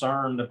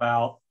concerned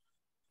about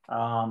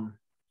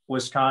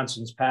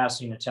Wisconsin's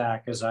passing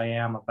attack as I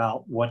am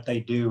about what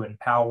they do in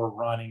power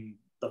running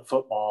the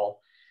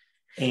football.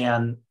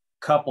 And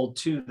coupled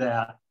to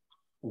that,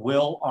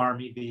 will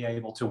Army be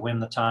able to win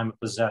the time of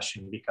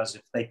possession? Because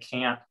if they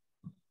can't,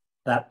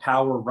 that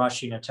power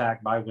rushing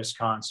attack by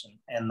Wisconsin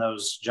and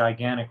those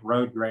gigantic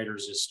road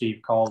graders, as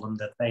Steve called them,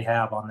 that they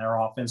have on their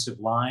offensive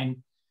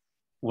line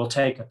will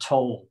take a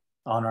toll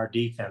on our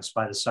defense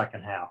by the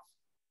second half.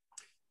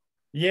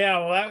 Yeah,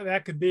 well,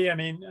 that could be. I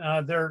mean,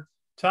 their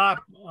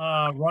top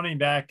running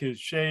back is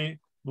Shea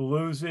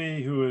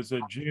Maluzzi, who is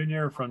a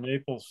junior from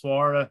Naples,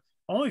 Florida.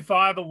 Only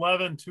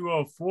 5'11",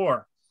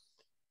 204.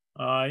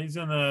 He's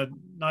in the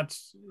not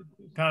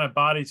kind of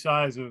body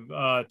size of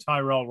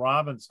Tyrell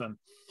Robinson,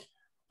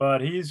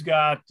 but he's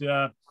got,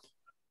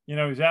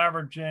 he's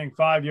averaging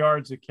 5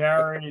 yards a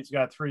carry. He's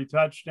got 3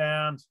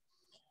 touchdowns.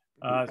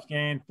 He's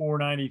gained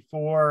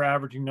 494,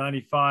 averaging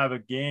 95 a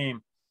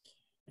game.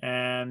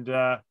 And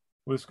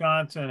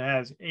Wisconsin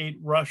has 8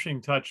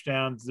 rushing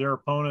touchdowns. Their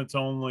opponents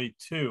only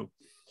 2.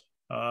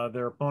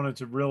 Their opponents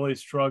have really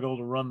struggled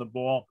to run the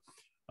ball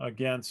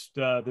against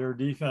their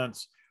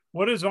defense.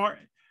 Are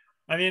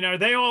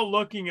they all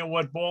looking at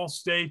what Ball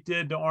State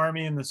did to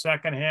Army in the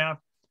second half,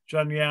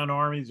 shutting down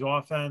Army's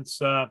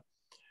offense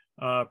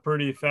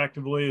pretty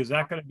effectively? Is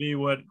that going to be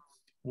what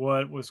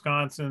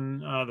Wisconsin,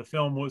 the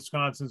film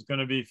Wisconsin's going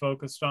to be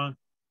focused on?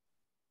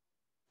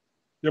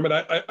 Yeah,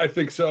 but I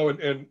think so.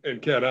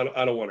 And Ken,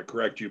 I don't want to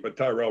correct you, but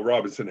Tyrell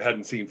Robinson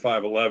hadn't seen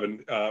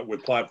 5'11"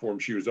 with platform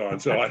shoes on,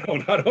 so I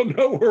don't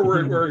know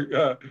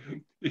where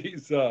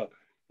he's not.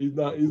 They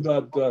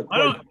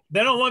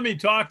don't let me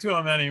talk to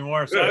him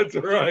anymore. So that's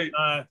right.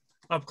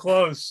 Up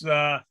close,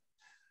 but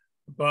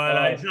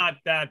he's not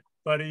that.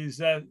 But he's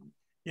so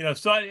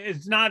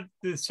it's not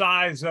the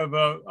size of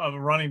a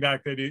running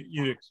back that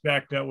you'd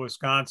expect at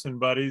Wisconsin,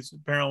 but he's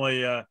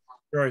apparently a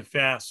very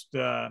fast,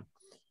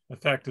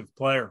 effective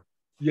player.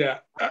 Yeah,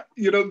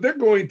 they're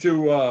going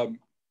to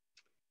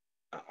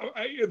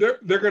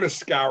they're going to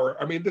scour.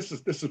 I mean, this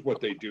is what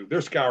they do.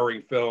 They're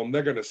scouring film.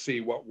 They're going to see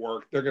what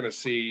worked. They're going to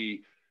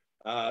see.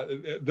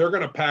 They're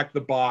going to pack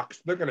the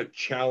box. They're going to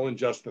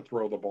challenge us to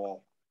throw the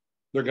ball.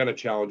 They're going to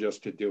challenge us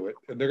to do it,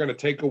 and they're going to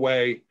take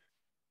away.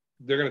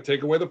 They're going to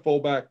take away the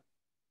fullback.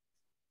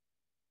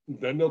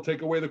 Then they'll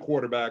take away the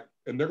quarterback,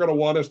 and they're going to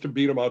want us to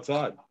beat them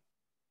outside.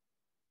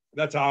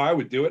 That's how I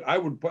would do it. I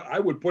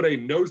would put a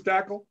nose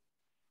tackle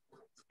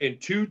and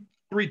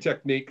 2-3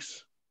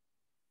 techniques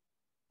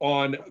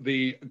on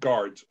the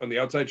guards, on the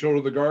outside shoulder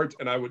of the guards,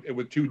 and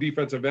with 2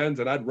 defensive ends,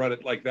 and I'd run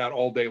it like that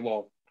all day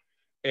long.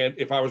 And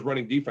if I was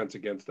running defense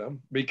against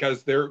them,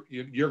 because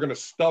you're going to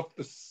stuff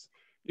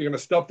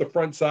the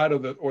front side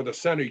or the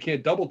center. You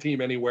can't double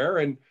team anywhere,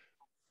 and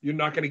you're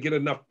not going to get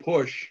enough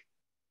push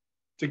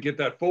to get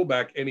that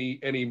fullback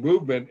any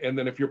movement. And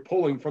then if you're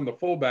pulling from the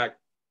fullback,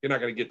 you're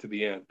not going to get to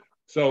the end.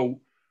 So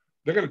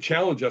they're going to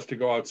challenge us to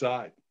go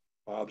outside.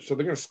 So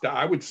they're going to.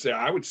 I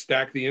would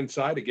stack the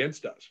inside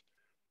against us,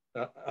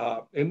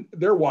 and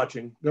they're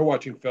watching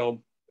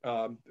film.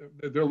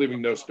 They're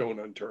leaving no stone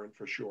unturned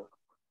for sure.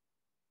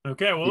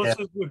 Okay, well, This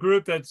is the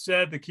group that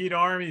said the key to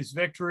Army's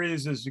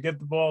victories is to get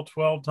the ball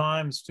 12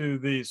 times to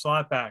the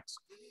slot backs.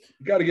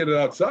 You got to get it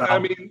outside. I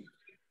mean,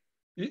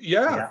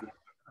 yeah.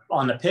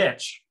 On the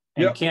pitch.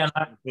 And yep. Ken,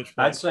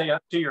 I'd say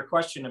up to your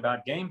question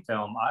about game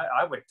film,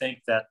 I would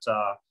think that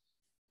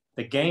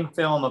the game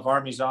film of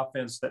Army's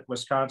offense that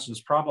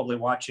Wisconsin's probably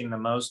watching the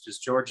most is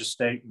Georgia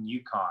State and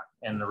UConn.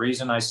 And the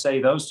reason I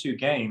say those 2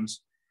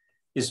 games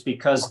is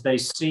because they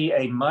see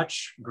a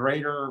much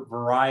greater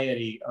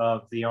variety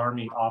of the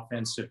Army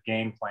offensive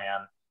game plan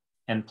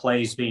and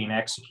plays being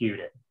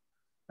executed.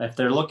 If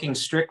they're looking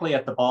strictly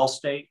at the Ball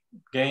State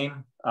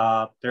game,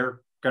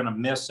 they're going to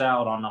miss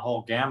out on the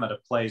whole gamut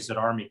of plays that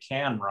Army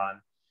can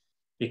run,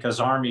 because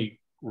Army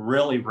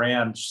really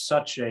ran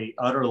such a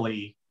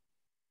utterly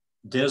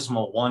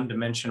dismal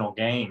one-dimensional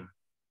game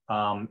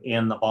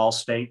in the Ball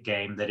State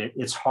game that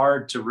it's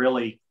hard to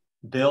really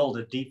build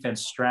a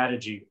defense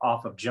strategy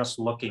off of just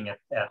looking at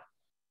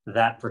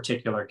that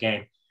particular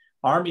game.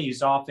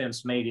 Army's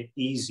offense made it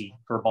easy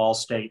for Ball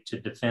State to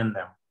defend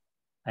them.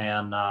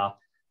 And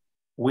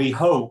we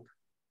hope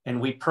and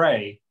we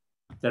pray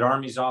that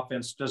Army's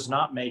offense does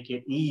not make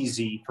it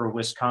easy for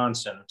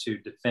Wisconsin to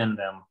defend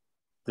them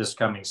this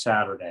coming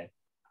Saturday.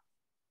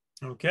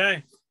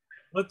 Okay.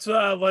 Let's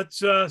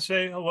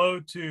say hello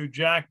to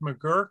Jack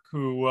McGurk,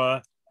 who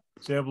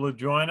is able to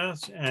join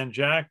us. And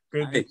Jack,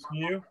 good to see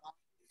you.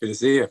 Good to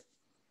see you.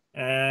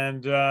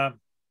 And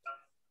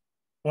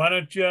why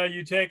don't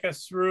you take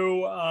us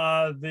through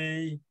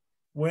the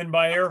win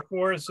by Air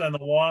Force and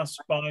the loss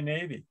by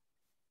Navy?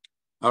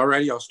 All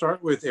righty, I'll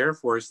start with Air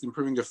Force,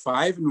 improving to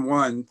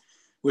 5-1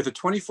 with a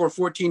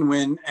 24-14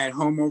 win at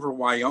home over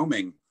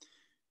Wyoming.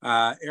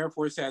 Air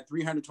Force had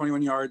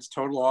 321 yards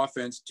total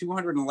offense,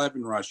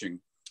 211 rushing.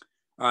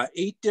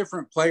 8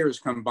 different players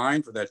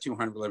combined for that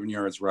 211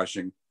 yards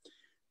rushing.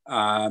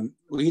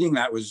 Leading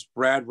that was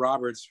Brad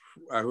Roberts,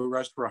 who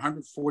rushed for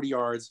 140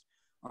 yards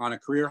on a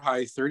career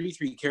high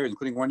 33 carries,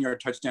 including 1-yard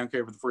touchdown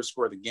carry for the first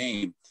score of the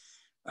game.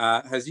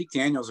 Hazik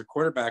Daniels, a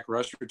quarterback,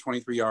 rushed for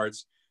 23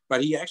 yards,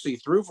 but he actually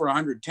threw for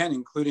 110,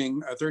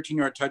 including a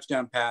 13-yard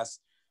touchdown pass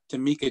to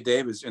Mika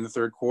Davis in the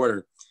third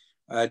quarter.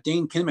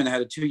 Dane Kinman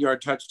had a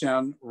 2-yard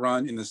touchdown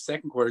run in the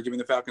second quarter, giving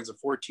the Falcons a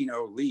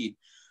 14-0 lead.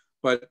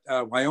 But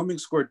Wyoming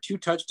scored 2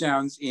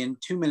 touchdowns in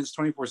 2 minutes,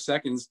 24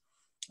 seconds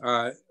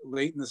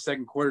late in the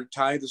second quarter,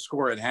 tied the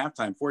score at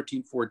halftime,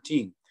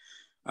 14-14.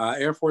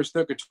 Air Force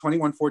took a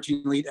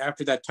 21-14 lead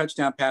after that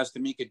touchdown pass to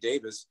Mika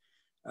Davis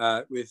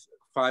with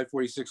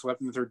 5:46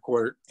 left in the third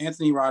quarter.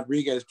 Anthony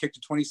Rodriguez kicked a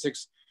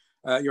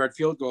 26-yard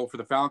field goal for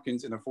the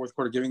Falcons in the fourth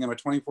quarter, giving them a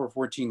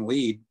 24-14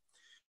 lead.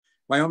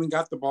 Wyoming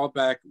got the ball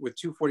back with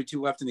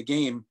 2:42 left in the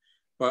game,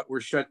 but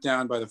were shut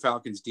down by the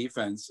Falcons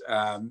defense.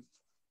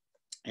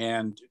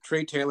 And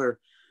Trey Taylor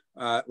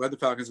led the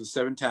Falcons with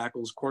 7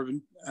 tackles.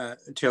 Corbin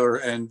Taylor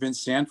and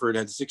Vince Sanford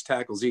had 6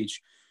 tackles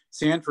each.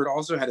 Sanford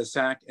also had a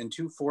sack and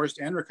 2 forced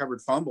and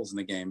recovered fumbles in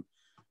the game.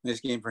 Nice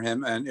game for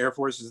him. And Air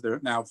Force is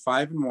now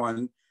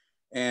 5-1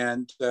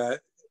 and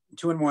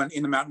 2-1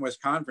 in the Mountain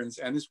West Conference.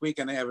 And this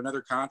weekend they have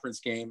another conference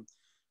game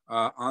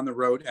on the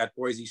road at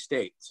Boise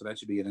State. So that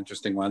should be an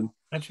interesting one.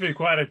 That should be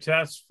quite a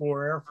test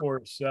for Air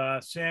Force.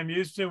 Sam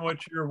Houston,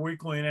 what's your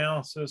weekly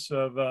analysis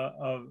of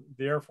the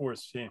Air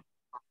Force team?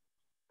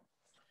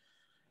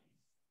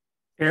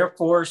 Air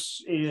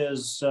Force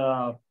is,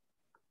 I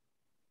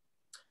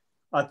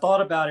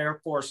thought about Air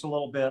Force a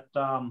little bit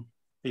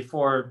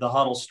before the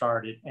huddle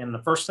started. And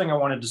the first thing I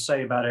wanted to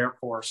say about Air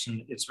Force,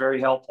 and it's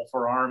very helpful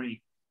for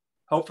Army,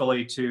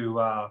 hopefully,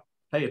 to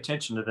pay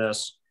attention to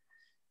this.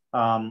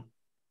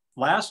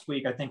 Last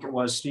week, I think it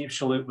was, Steve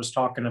Shalhoub was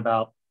talking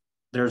about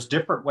there's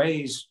different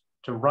ways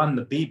to run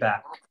the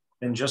B-back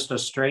than just a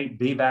straight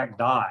B-back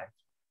dive.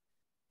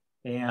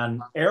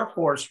 And Air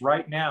Force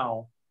right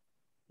now,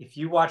 if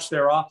you watch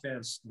their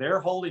offense, they're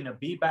holding a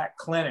B-back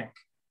clinic.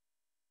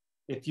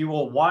 If you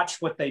will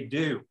watch what they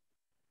do,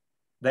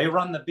 they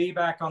run the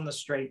B-back on the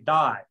straight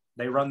dive.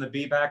 They run the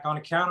B-back on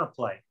a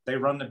counterplay. They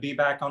run the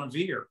B-back on a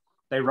veer.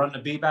 They run the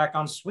B-back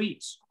on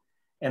sweeps.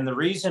 And the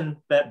reason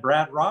that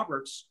Brad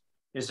Roberts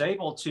is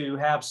able to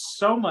have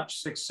so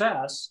much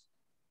success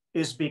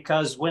is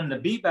because when the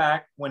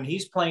B-back, when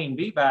he's playing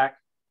B-back,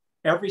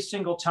 every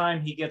single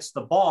time he gets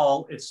the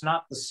ball, it's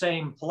not the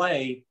same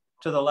play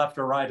to the left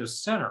or right of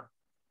center.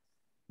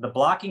 The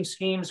blocking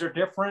schemes are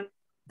different.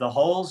 The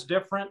hole's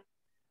different.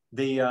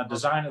 The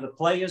design of the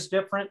play is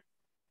different.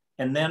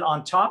 And then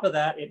on top of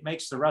that, it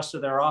makes the rest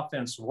of their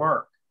offense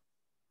work.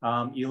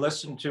 You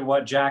listen to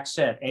what Jack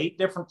said, 8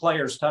 different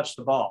players touch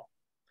the ball.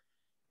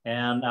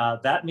 And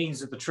that means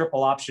that the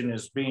triple option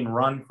is being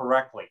run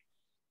correctly.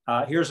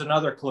 Here's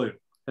another clue.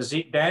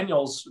 Zeke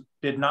Daniels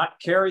did not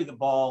carry the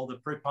ball the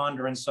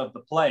preponderance of the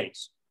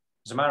plays.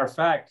 As a matter of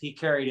fact, he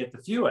carried it the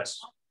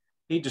fewest.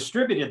 He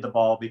distributed the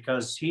ball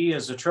because he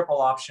is a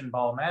triple option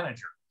ball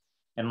manager.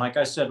 And like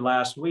I said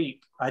last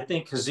week, I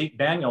think Zeke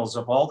Daniels,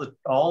 of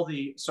all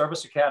the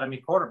Service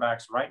Academy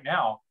quarterbacks right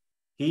now,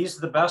 he's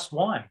the best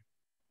one.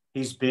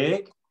 He's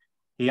big.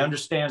 He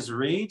understands the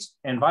reads.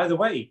 And by the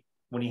way,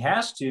 when he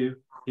has to,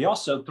 he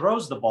also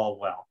throws the ball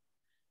well.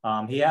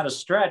 He had a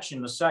stretch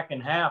in the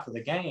second half of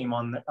the game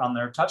on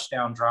their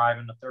touchdown drive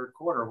in the third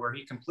quarter where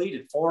he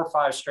completed 4 or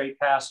 5 straight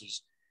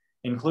passes,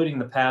 including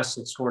the pass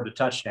that scored a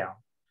touchdown.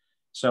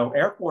 So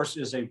Air Force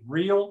is a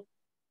real,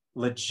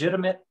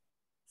 legitimate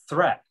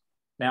threat.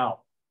 Now,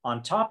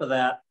 on top of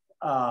that,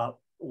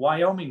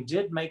 Wyoming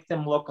did make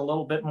them look a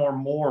little bit more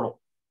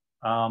mortal.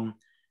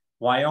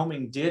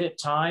 Wyoming did at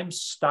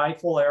times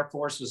stifle Air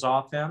Force's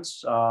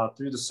offense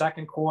through the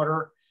second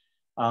quarter.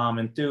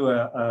 And through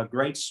a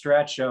great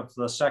stretch of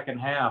the second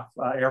half,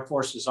 Air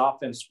Force's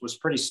offense was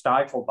pretty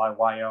stifled by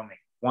Wyoming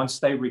once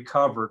they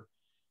recovered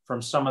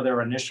from some of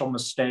their initial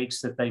mistakes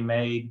that they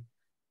made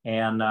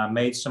and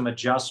made some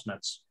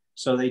adjustments.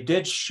 So they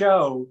did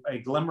show a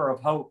glimmer of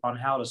hope on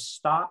how to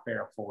stop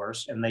Air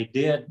Force, and they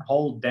did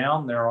hold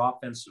down their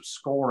offensive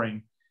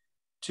scoring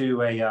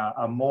to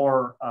a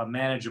more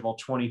manageable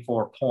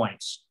 24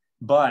 points.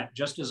 But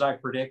just as I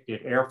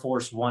predicted, Air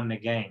Force won the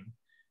game.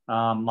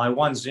 My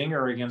one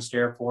zinger against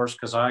Air Force,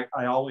 because I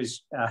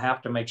always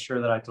have to make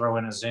sure that I throw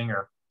in a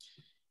zinger,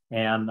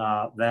 and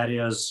that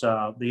is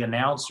the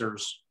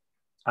announcers.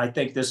 I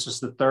think this is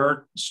the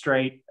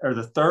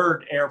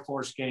third Air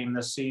Force game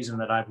this season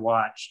that I've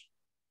watched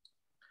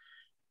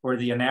where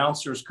the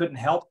announcers couldn't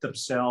help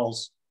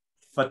themselves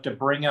but to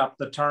bring up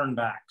the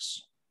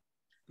turnbacks.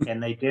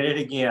 And they did it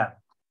again.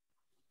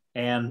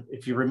 And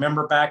if you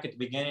remember back at the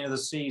beginning of the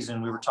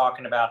season, we were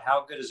talking about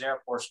how good is Air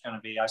Force going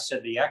to be. I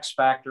said the X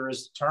factor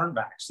is the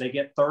turnbacks. They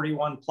get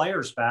 31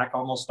 players back.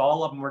 Almost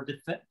all of them were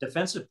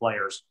defensive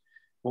players.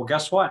 Well,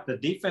 guess what? The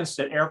defense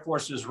that Air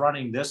Force is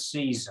running this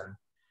season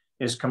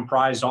is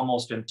comprised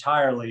almost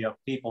entirely of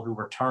people who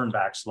were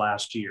turnbacks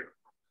last year.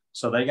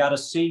 So they got a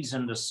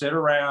season to sit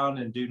around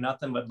and do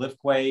nothing but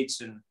lift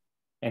weights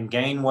and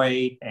gain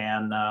weight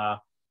and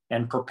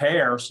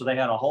prepare. So they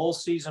had a whole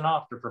season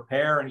off to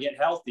prepare and get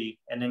healthy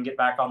and then get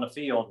back on the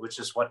field, which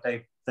is what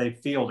they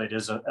fielded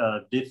is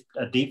a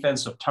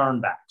defense of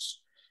turnbacks.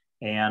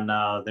 And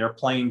they're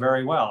playing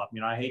very well. I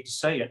mean, I hate to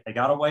say it. They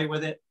got away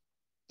with it.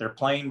 They're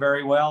playing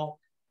very well.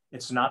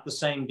 It's not the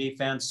same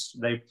defense.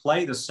 They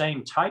play the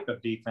same type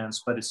of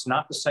defense, but it's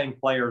not the same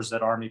players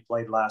that Army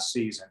played last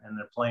season, and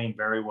they're playing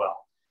very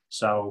well.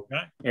 So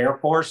Air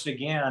Force,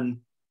 again,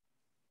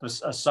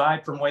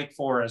 aside from Wake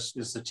Forest,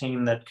 is the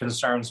team that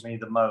concerns me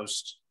the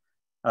most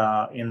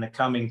in the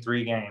coming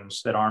 3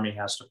 games that Army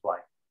has to play.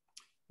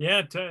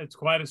 Yeah, it's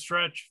quite a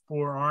stretch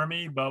for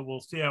Army, but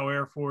we'll see how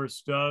Air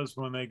Force does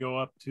when they go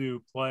up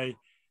to play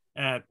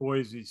at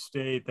Boise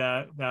State.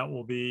 That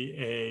will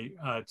be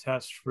a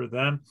test for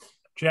them.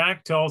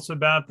 Jack, tell us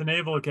about the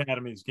Naval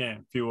Academy's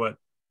game, if you would.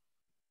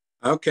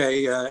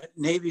 Okay,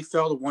 Navy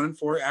fell to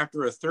 1-4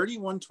 after a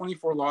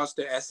 31-24 loss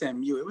to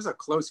SMU. It was a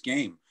close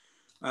game.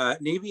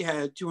 Navy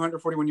had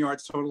 241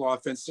 yards total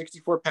offense,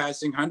 64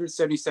 passing,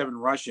 177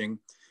 rushing.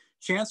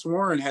 Chance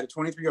Warren had a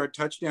 23-yard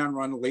touchdown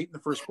run late in the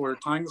first quarter,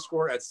 tying the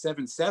score at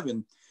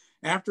 7-7.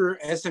 After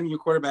SMU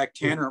quarterback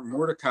Tanner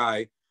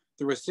Mordecai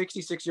threw a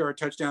 66-yard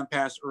touchdown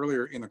pass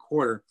earlier in the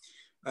quarter.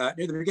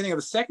 Near the beginning of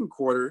the second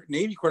quarter,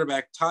 Navy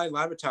quarterback Ty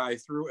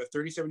Lavatai threw a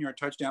 37-yard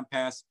touchdown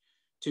pass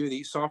to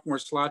the sophomore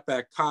slot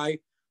back Kai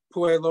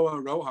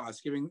Pueloa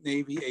Rojas, giving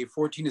Navy a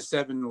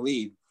 14-7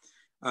 lead.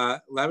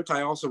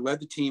 Lavatai also led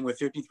the team with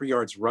 53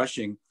 yards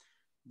rushing.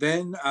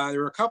 Then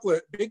there were a couple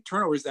of big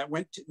turnovers that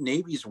went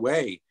Navy's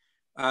way.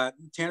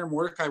 Tanner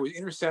Mordecai was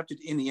intercepted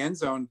in the end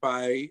zone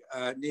by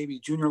Navy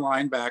junior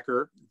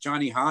linebacker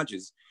Johnny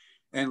Hodges.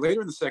 And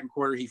later in the second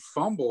quarter, he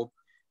fumbled,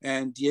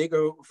 and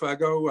Diego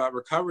Fago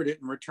recovered it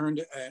and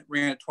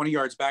ran 20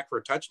 yards back for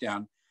a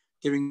touchdown,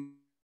 giving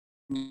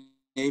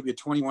Navy a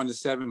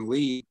 21-7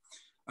 lead.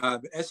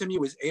 SMU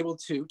was able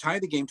to tie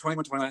the game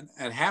 21-21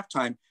 at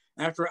halftime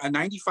after a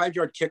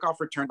 95-yard kickoff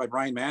return by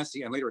Brian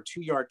Massey and later a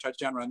 2-yard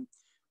touchdown run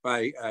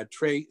by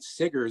Trey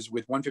Siggers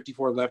with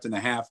 1:54 left in the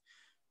half.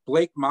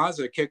 Blake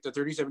Mazza kicked a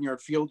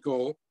 37-yard field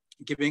goal,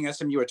 giving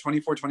SMU a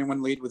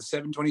 24-21 lead with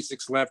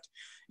 7:26 left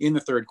in the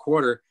third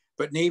quarter.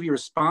 But Navy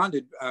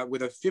responded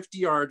with a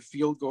 50-yard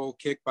field goal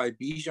kick by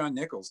Bijan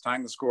Nichols,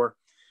 tying the score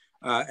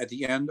at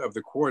the end of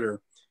the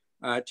quarter.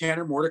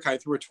 Tanner Mordecai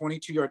threw a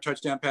 22-yard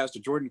touchdown pass to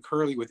Jordan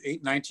Curley with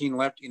 8:19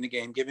 left in the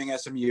game, giving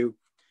SMU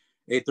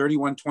a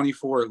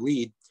 31-24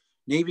 lead.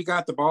 Navy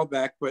got the ball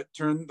back, but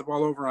turned the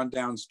ball over on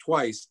downs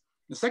twice.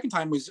 The second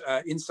time was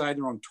inside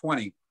their own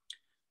 20.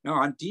 Now,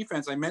 on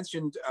defense, I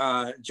mentioned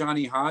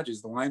Johnny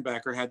Hodges, the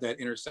linebacker, had that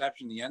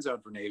interception in the end zone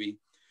for Navy.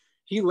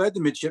 He led the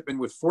midshipmen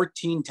with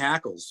 14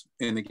 tackles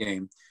in the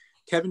game.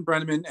 Kevin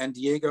Brenneman and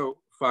Diego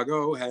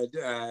Fago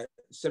had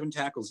 7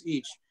 tackles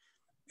each.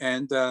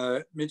 And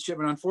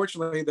midshipmen,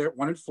 unfortunately, they're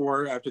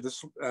 1-4 after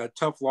this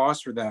tough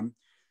loss for them.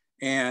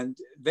 And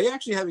they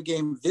actually have a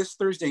game this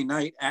Thursday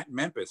night at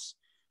Memphis.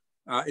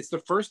 It's the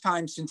first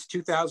time since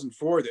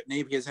 2004 that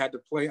Navy has had to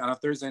play on a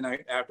Thursday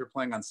night after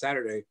playing on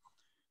Saturday.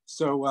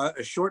 So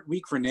a short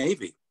week for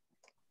Navy.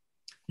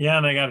 Yeah,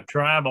 and they got to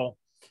travel,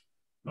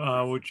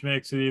 which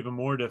makes it even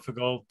more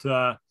difficult.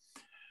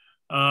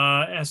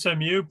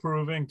 SMU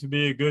proving to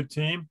be a good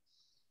team.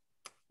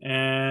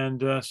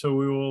 And so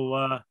we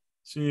will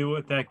see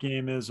what that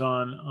game is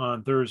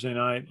on Thursday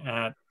night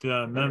at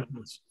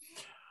Memphis.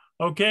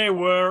 Okay,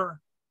 we're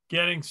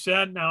getting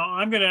set. Now,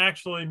 I'm going to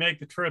actually make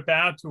the trip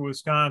out to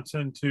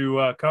Wisconsin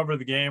to cover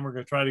the game. We're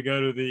going to try to go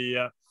to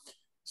the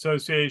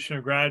Association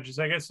of Graduates.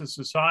 I guess the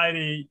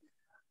Society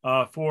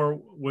for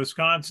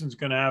Wisconsin is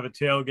going to have a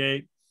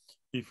tailgate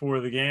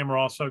before the game. We're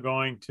also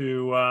going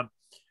to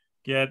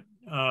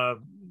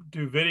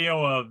do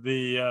video of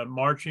the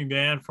marching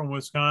band from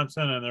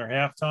Wisconsin and their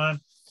halftime,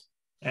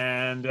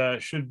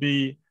 and should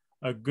be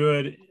a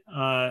good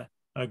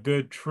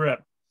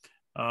trip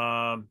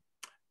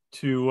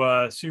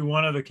to see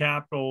one of the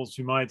capitals,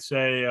 you might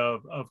say,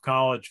 of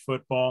college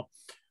football.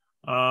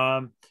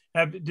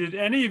 Did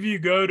any of you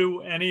go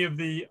to any of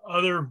the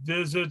other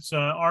visits?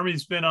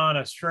 Army's been on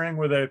a string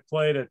where they've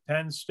played at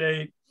Penn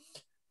State,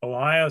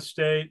 Ohio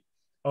State,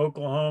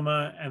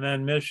 Oklahoma, and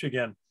then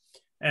Michigan.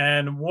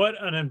 And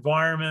what an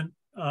environment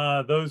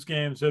those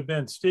games have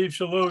been. Steve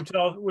Shalou,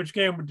 tell which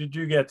game did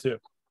you get to?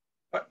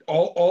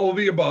 All of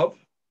the above.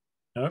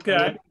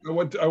 Okay. I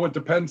went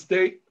to Penn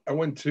State. I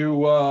went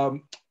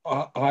to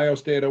Ohio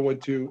State. I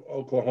went to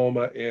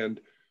Oklahoma, and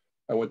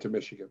I went to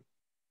Michigan.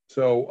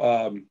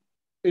 So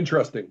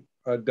interesting,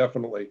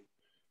 definitely.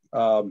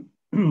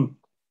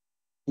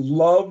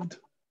 Loved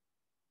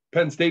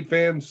Penn State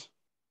fans.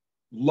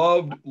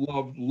 Loved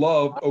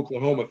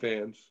Oklahoma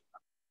fans.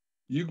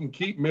 You can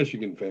keep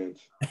Michigan fans.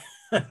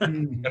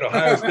 And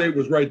Ohio State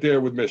was right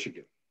there with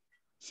Michigan.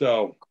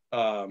 So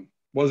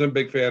wasn't a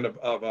big fan of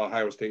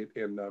Ohio State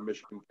and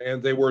Michigan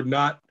fans. They were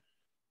not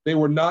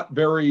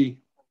very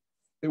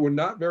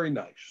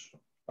nice.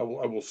 I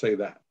will say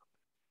that.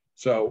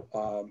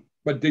 So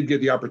but did get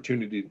the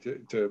opportunity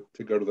to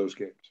go to those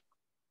games.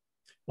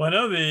 Well, I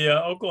know the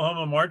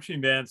Oklahoma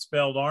marching band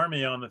spelled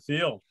Army on the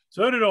field.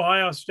 So did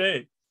Ohio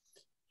State.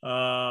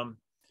 And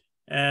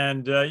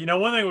one thing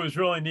that was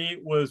really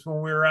neat was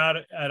when we were out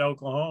at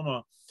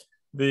Oklahoma,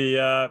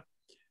 the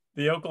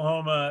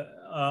Oklahoma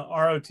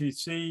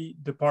ROTC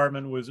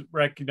department was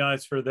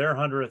recognized for their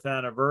 100th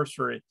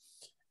anniversary.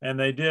 And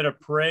they did a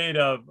parade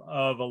of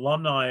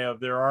alumni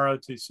of their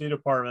ROTC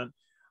department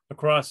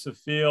across the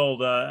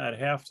field at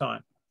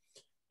halftime.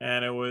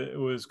 And it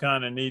was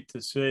kind of neat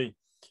to see.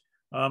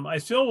 I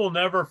still will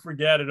never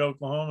forget at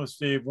Oklahoma,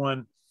 Steve,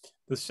 when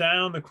the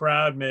sound the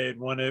crowd made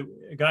when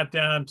it got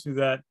down to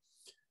that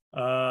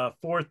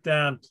third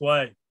down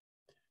play,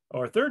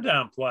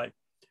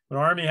 when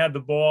Army had the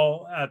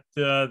ball at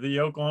the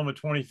Oklahoma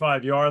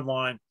 25-yard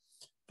line,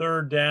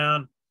 third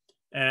down,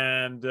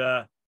 and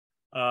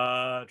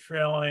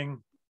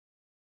trailing,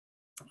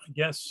 I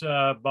guess,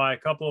 by a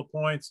couple of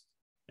points.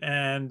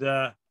 And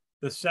the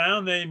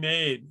sound they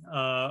made,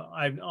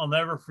 I'll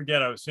never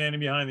forget. I was standing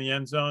behind the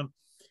end zone,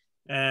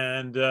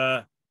 and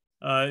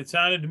It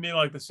sounded to me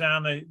like the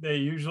sound they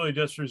usually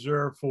just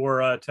reserve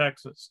for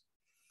Texas.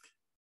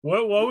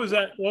 What was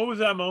that? What was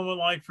that moment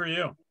like for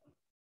you?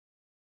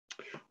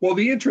 Well,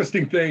 the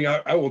interesting thing,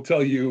 I will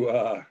tell you,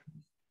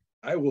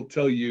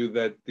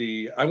 that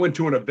I went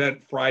to an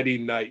event Friday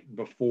night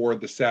before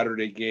the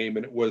Saturday game,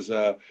 and it was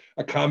a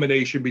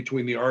combination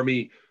between the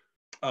Army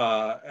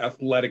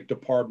athletic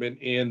department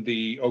and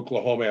the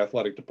Oklahoma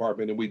athletic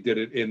department, and we did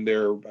it in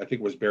their, I think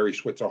it was Barry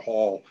Switzer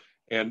Hall.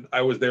 And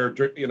I was there,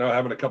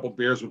 having a couple of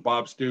beers with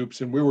Bob Stoops,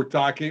 and we were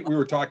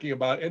talking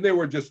about, and they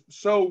were just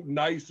so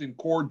nice and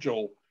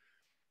cordial.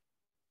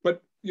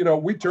 But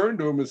we turned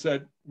to them and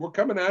said, "We're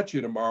coming at you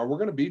tomorrow. We're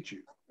going to beat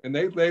you." And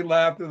they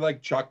laughed and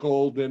like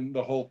chuckled and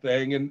the whole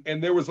thing.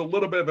 And there was a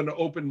little bit of an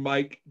open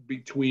mic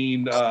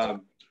between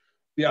the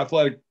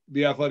athletic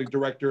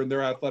director and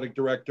their athletic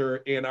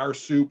director, and our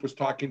soup was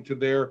talking to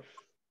their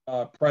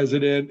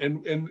president,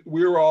 and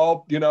we were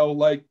all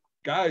like,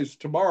 "Guys,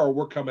 tomorrow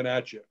we're coming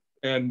at you."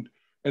 And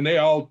they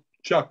all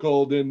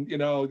chuckled, and you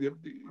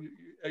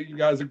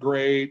guys are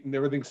great and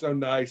everything's so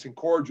nice and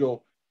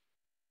cordial.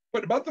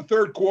 But about the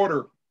third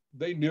quarter,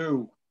 they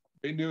knew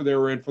they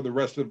were in for the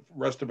rest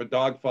of a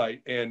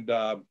dogfight, and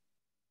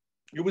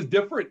it was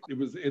different. It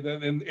was,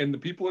 and the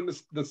people in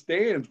the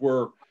stands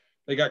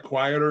they got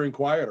quieter and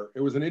quieter.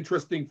 It was an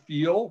interesting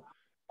feel.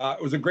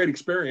 It was a great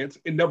experience.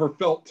 It never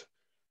felt,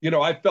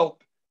 I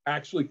felt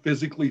actually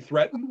physically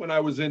threatened when I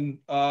was in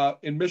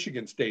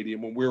Michigan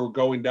Stadium when we were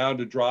going down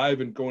to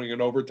drive and going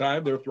in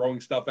overtime. They were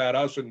throwing stuff at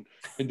us and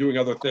doing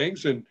other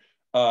things, and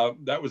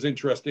that was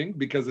interesting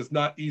because it's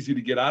not easy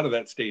to get out of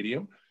that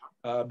stadium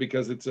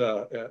because it's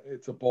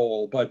a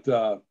bowl. But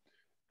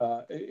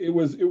it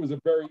was a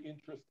very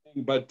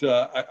interesting. But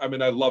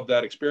I love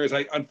that experience.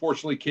 I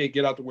unfortunately can't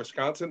get out to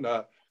Wisconsin.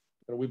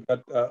 We've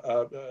got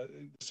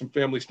some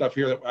family stuff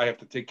here that I have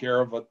to take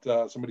care of,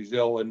 but somebody's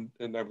ill and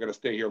I'm going to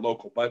stay here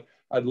local. But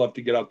I'd love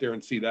to get out there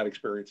and see that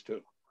experience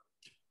too.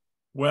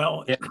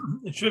 Well, it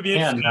should be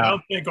interesting. I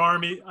don't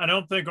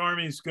think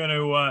Army's going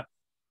to.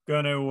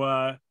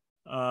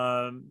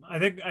 I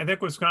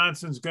think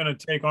Wisconsin's going to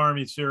take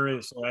Army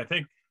seriously. I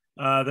think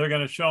they're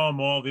going to show them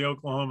all the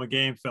Oklahoma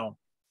game film.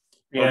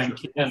 Yeah,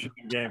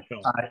 game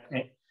film.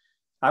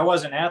 I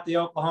wasn't at the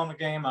Oklahoma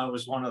game. I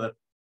was one of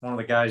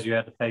the guys you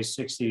had to pay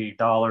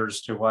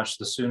 $60 to watch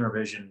the Sooner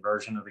Vision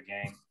version of the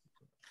game.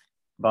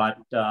 But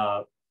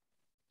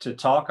to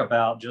talk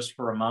about, just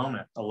for a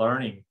moment, a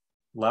learning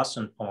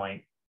lesson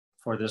point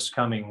for this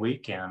coming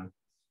weekend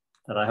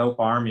that I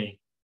hope Army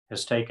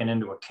has taken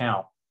into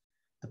account.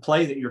 The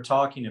play that you're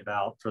talking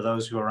about, for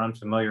those who are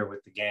unfamiliar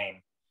with the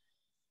game,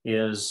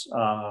 is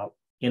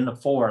in the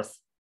fourth,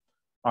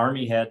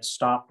 Army had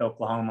stopped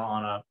Oklahoma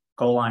on a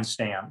goal line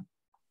stand,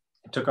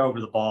 took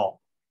over the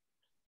ball,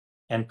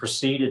 and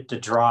proceeded to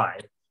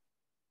drive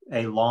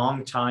a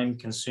long time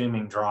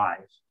consuming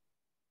drive.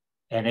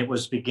 And it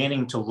was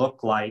beginning to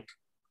look like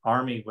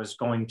Army was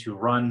going to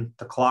run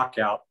the clock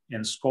out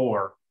and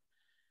score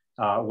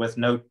with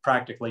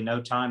practically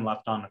no time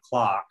left on the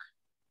clock.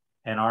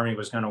 And Army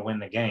was going to win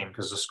the game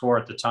because the score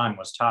at the time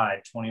was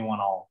tied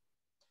 21-all.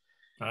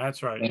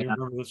 That's right. You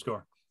remember the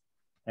score.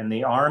 And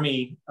the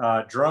Army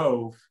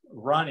drove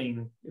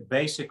running.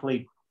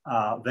 Basically,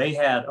 they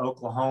had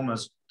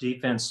Oklahoma's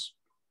defense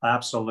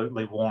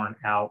absolutely worn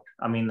out.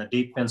 I mean, the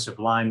defensive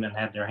linemen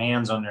had their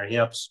hands on their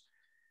hips.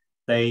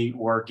 They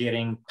were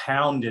getting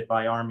pounded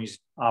by Army's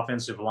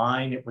offensive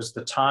line. It was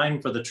the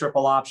time for the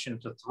triple option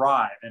to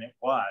thrive, and it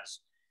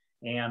was.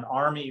 And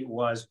Army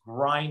was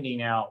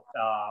grinding out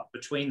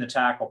between the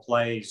tackle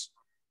plays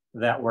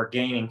that were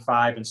gaining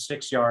 5 and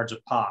 6 yards a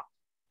pop.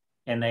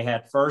 And they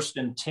had 1st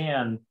and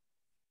 10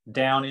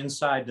 down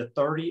inside the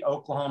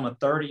Oklahoma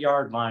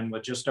 30-yard line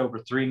with just over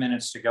 3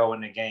 minutes to go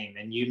in the game.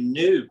 And you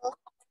knew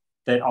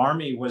that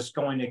Army was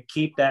going to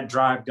keep that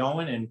drive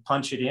going and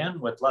punch it in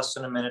with less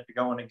than a minute to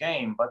go in the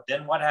game. But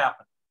then what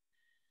happened?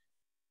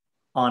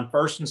 On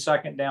 1st and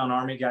 2nd down,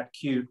 Army got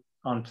cute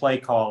on play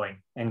calling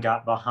and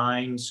got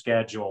behind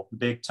schedule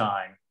big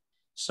time.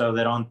 So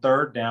that on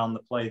 3rd down,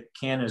 the play that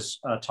Ken is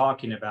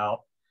talking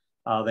about,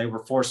 they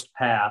were forced to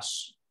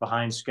pass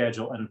behind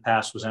schedule, and the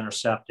pass was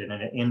intercepted,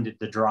 and it ended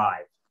the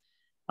drive.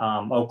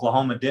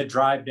 Oklahoma did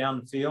drive down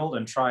the field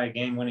and try a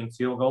game-winning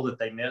field goal that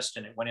they missed,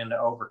 and it went into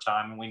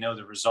overtime, and we know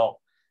the result.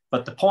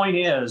 But the point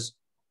is,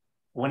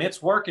 when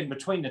it's working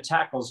between the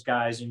tackles,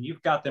 guys, and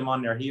you've got them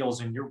on their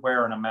heels and you're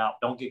wearing them out,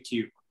 don't get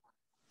cute.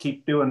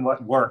 Keep doing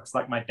what works.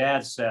 Like my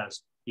dad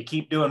says, you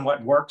keep doing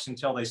what works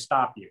until they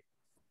stop you.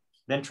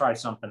 Then try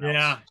something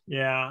else.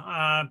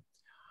 Yeah.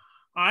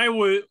 I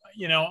would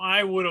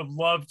have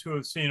loved to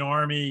have seen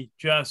Army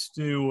just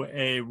do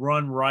a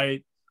run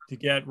right to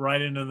get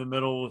right into the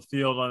middle of the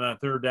field on that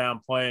 3rd down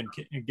play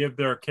and give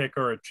their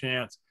kicker a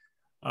chance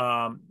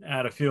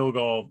at a field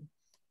goal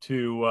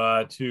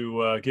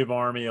to give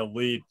Army a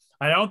lead.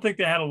 I don't think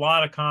they had a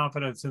lot of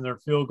confidence in their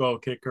field goal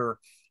kicker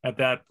at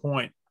that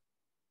point.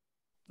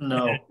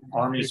 No,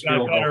 Army's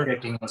field goal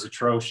kicking was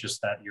atrocious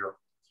that year.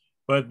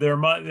 But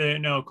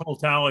Cole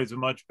Talley's a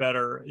much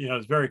better, he's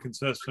a very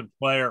consistent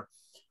player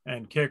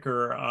and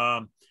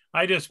kicker.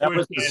 I just That wish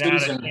was the they had had a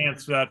season.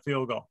 chance for that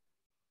field goal.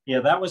 Yeah,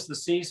 that was the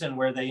season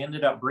where they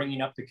ended up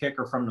bringing up the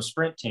kicker from the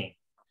sprint team.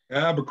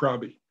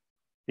 Abercrombie.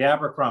 Yeah,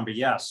 Abercrombie,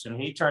 yes,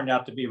 and he turned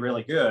out to be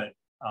really good.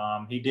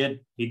 He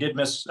did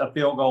miss a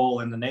field goal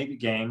in the Navy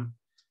game,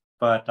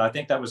 but I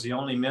think that was the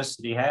only miss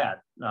that he had.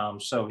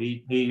 So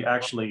he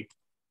actually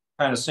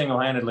kind of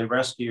single-handedly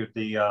rescued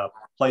the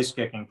place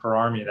kicking for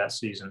Army that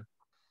season.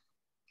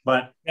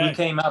 But he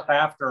came up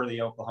after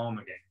the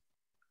Oklahoma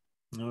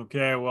game.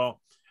 Okay, well,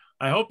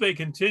 I hope they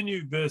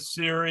continue this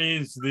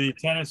series. The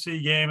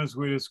Tennessee game, as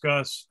we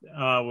discussed,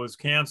 was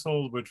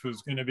canceled, which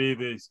was going to be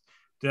the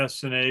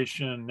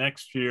destination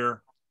next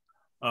year.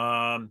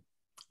 And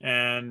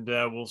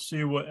we'll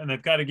see and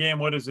they've got a game.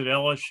 What is it?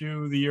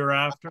 LSU the year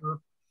after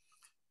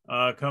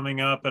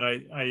coming up.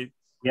 And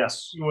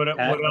yes, what else?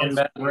 In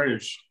Baton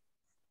Rouge.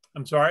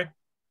 I'm sorry.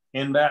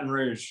 In Baton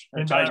Rouge.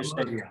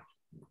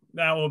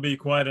 That will be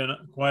quite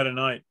a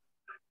night.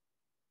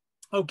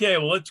 Okay,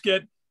 well, let's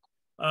get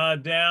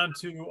down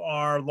to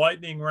our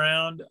lightning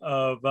round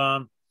of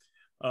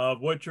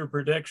what your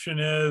prediction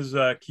is.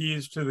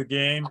 Keys to the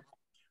game: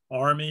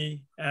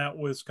 Army at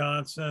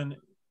Wisconsin,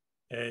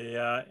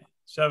 a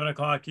 7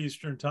 o'clock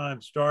Eastern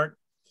time start.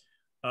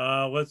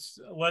 Let's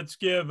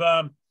give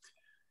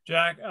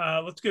Jack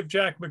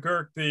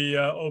McGurk the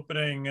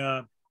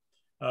opening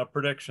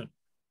prediction.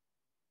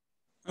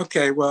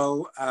 Okay,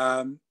 well,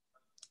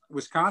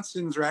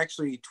 Wisconsin's are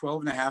actually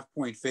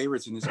 12.5-point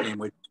favorites in this game,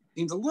 which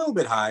seems a little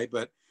bit high,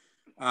 but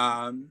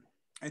I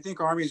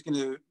think Army is going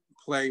to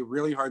play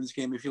really hard in this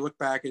game. If you look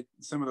back at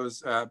some of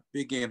those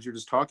big games you're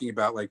just talking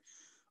about, like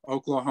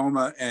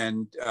Oklahoma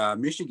and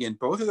Michigan,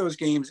 both of those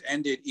games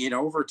ended in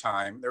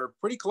overtime. They were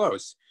pretty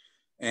close.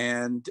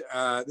 And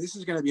this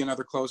is going to be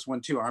another close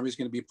one, too. Army's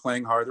going to be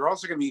playing hard. They're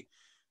also going to be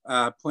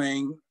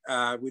playing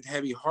with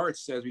heavy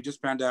hearts, as we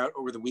just found out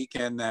over the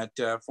weekend that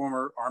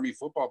former Army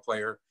football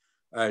player,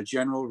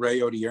 General Ray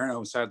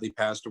Odierno, sadly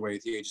passed away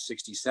at the age of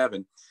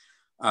 67.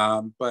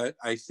 But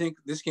I think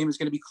this game is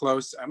going to be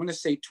close. I'm going to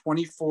say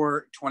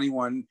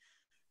 24-21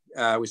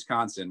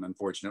 Wisconsin,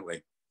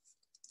 unfortunately.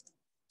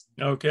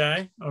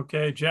 Okay.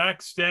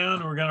 Jack's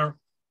down. We're gonna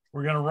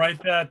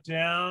write that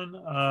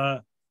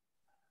down.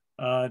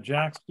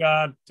 Jack's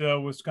got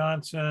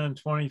Wisconsin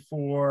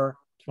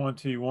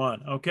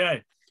 24-21.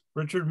 Okay,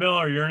 Richard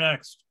Miller, you're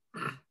next.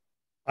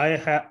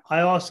 I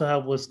also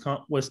have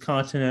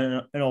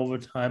Wisconsin in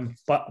overtime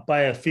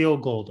by a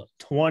field goal,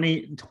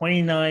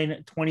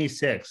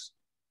 29-26.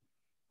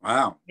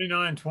 Wow.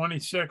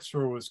 29-26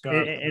 for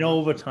Wisconsin. In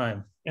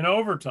overtime. In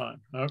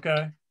overtime.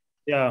 Okay.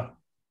 Yeah.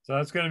 So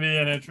that's going to be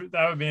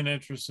that would be an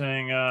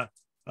interesting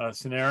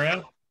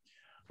scenario.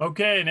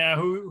 Okay, now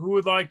who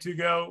would like to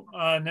go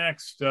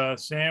next,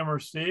 Sam or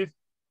Steve?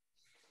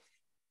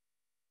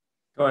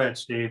 Go ahead,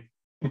 Steve.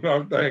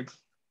 No, thanks.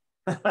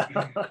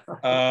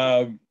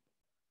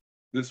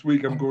 This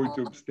week I'm going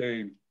to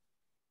abstain.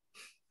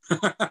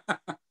 I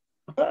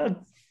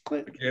can't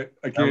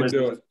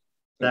do it.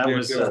 That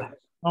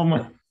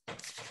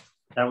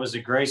was a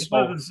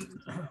graceful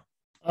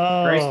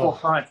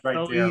punch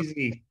right there.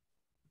 Easy.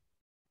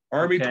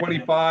 Army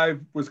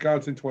 25,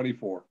 Wisconsin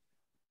 24.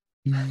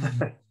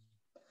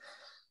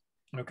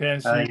 Okay,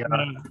 so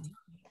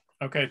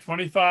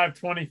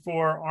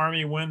 25-24,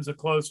 Army wins a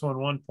close one,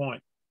 1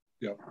 point.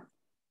 Yep.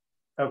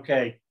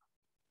 Okay.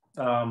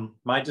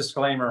 My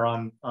disclaimer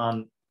on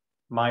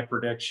my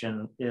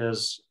prediction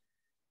is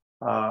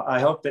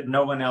I hope that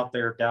no one out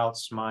there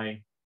doubts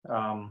my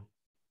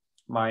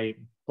my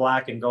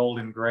black and gold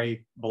and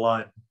gray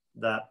blood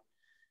that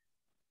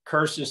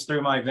courses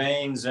through my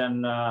veins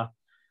and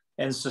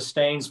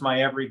sustains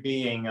my every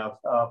being of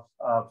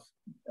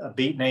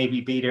beat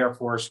Navy, beat Air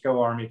Force,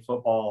 go Army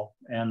football.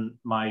 And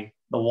the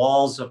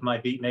walls of my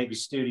beat Navy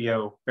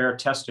studio bear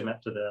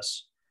testament to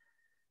this.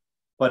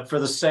 But for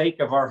the sake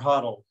of our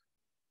huddle,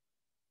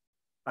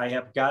 I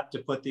have got to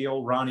put the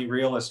old Ronnie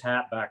Realist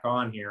hat back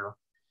on here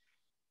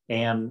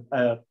and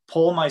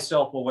pull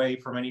myself away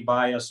from any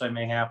bias I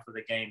may have for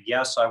the game.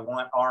 Yes, I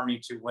want Army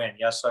to win.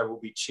 Yes, I will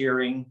be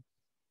cheering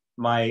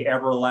my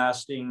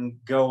everlasting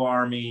Go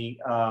Army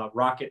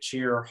rocket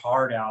cheer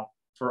heart out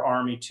for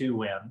Army to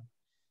win.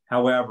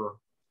 However,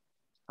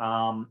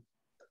 I'm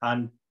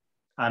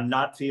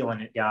not feeling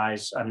it,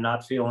 guys. I'm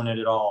not feeling it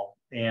at all.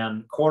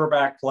 And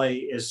quarterback play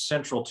is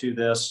central to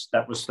this.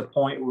 That was the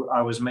point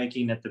I was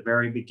making at the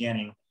very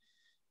beginning.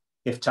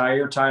 If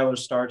Tyler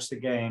starts the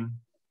game,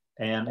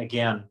 and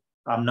again,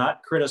 I'm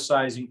not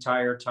criticizing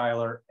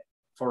Tyler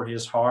for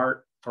his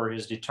heart, for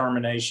his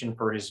determination,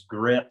 for his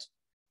grit,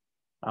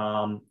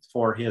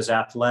 for his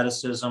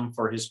athleticism,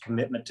 for his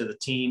commitment to the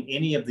team,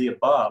 any of the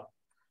above.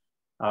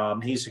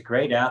 He's a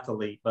great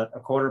athlete, but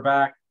a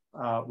quarterback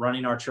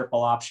running our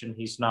triple option,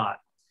 he's not.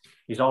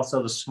 He's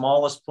also the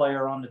smallest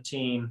player on the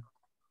team,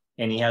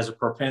 and he has a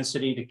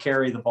propensity to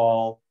carry the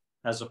ball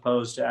as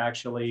opposed to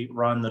actually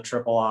run the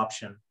triple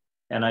option.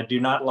 And I do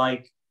not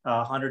like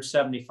a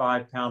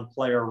 175-pound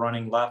player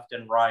running left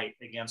and right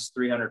against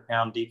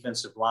 300-pound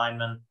defensive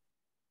linemen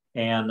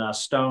and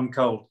stone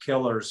cold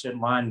killers at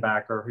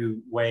linebacker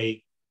who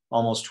weigh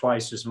almost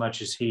twice as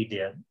much as he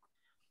did.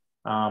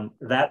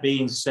 That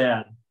being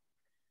said,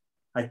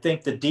 I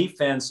think the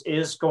defense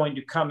is going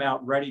to come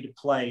out ready to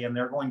play, and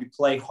they're going to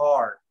play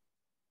hard.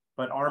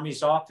 But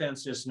Army's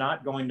offense is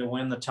not going to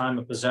win the time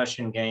of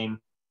possession game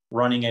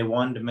running a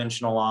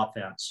one-dimensional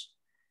offense.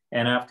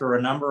 And after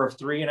a number of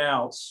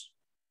 3-and-outs,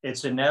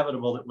 it's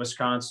inevitable that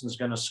Wisconsin's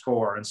going to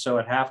score. And so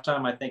at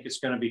halftime, I think it's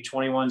going to be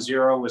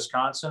 21-0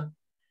 Wisconsin.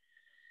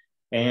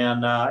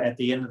 And at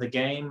the end of the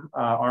game,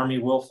 Army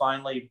will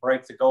finally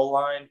break the goal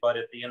line. But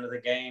at the end of the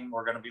game,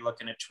 we're going to be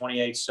looking at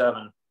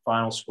 28-7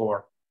 final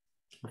score.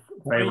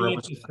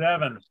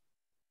 28-7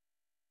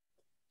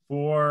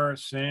 for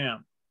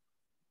Sam.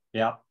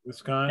 Yeah.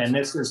 Wisconsin. And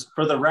this is,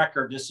 for the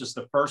record, this is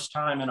the first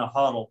time in a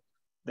huddle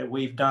that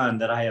we've done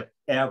that I have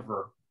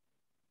ever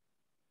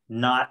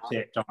not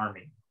picked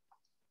Army.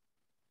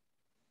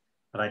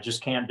 But I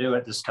just can't do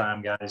it this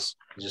time, guys.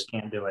 I just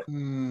can't do it.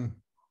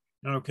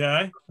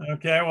 Okay.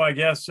 Well, I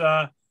guess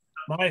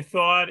my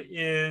thought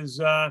is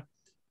the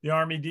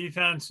Army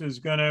defense is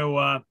going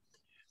to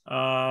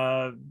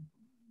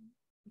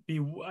be,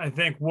 I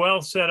think,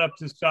 well set up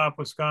to stop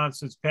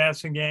Wisconsin's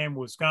passing game.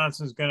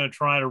 Wisconsin's going to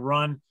try to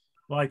run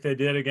like they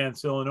did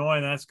against Illinois,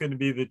 and that's going to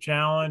be the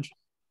challenge.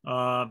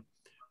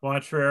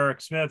 Watch for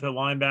Eric Smith, a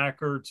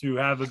linebacker, to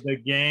have a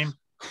big game,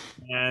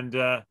 and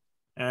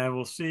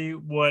we'll see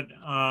what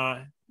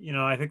I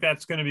think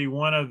that's going to be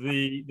one of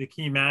the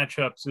key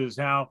matchups, is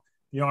how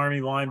the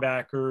Army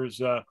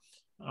linebackers,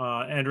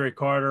 Andre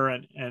Carter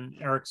and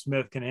Eric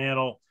Smith, can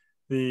handle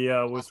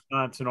the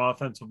Wisconsin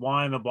offensive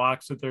line, the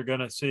blocks that they're going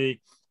to see,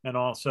 and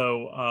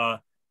also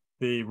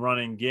the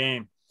running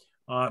game.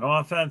 On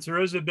offense, there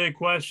is a big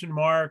question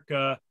mark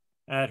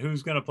at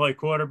who's going to play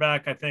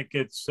quarterback. I think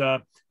it's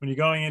when you're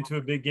going into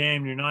a big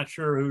game, you're not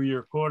sure who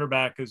your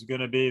quarterback is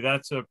going to be.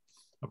 That's a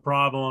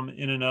problem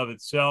in and of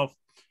itself.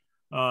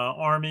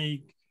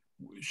 Army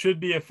should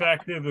be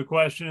effective. The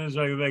question is,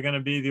 are they going to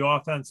be the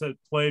offense that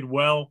played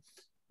well,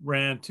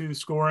 ran 2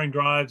 scoring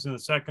drives in the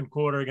second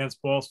quarter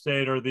against Ball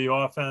State, or the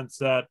offense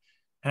that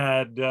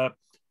had 4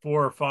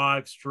 or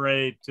 5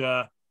 straight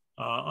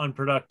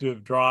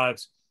unproductive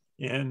drives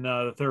in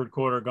the third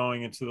quarter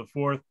going into the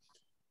fourth?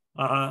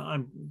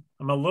 I'm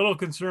a little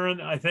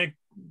concerned. I think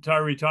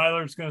Tyree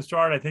Tyler is going to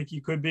start. I think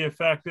he could be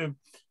effective,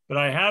 but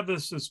I have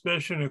this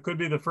suspicion it could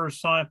be the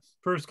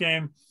first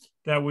game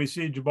that we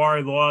see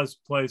Jabari Laws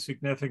play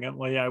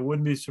significantly. I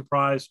wouldn't be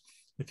surprised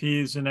if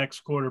he's the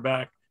next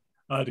quarterback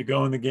to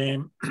go in the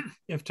game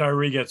if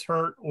Tyree gets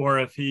hurt or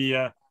if he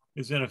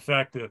is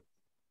ineffective.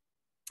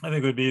 I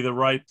think it would be the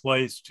right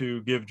place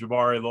to give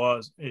Jabari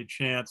Laws a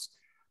chance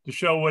to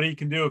show what he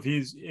can do if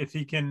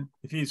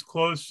he's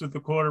close to the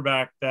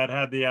quarterback that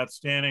had the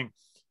outstanding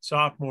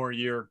sophomore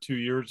year 2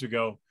 years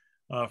ago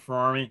for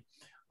Army.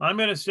 I'm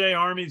going to say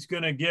Army's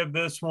going to give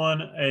this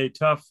one a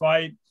tough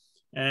fight,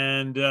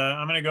 and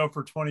I'm going to go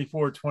for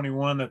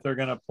 24-21 that they're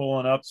going to pull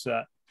an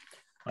upset.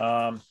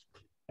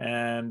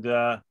 And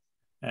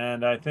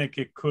I think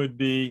it could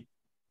be,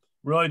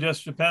 really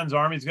just depends.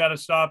 Army's got to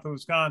stop the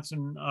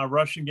Wisconsin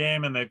rushing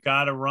game, and they've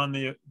got to run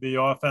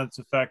the offense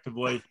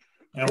effectively.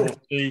 And we'll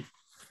see.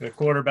 The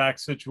quarterback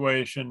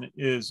situation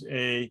is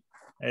a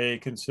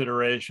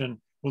consideration.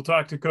 We'll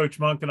talk to Coach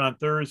Monken on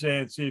Thursday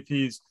and see if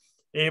he's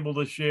able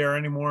to share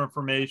any more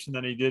information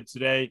than he did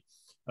today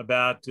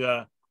about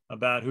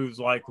who's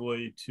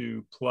likely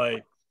to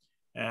play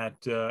at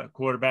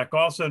quarterback.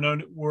 Also, no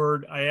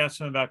word. I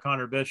asked him about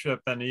Connor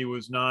Bishop, and he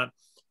was not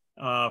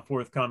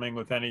forthcoming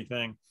with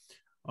anything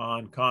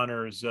on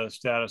Connor's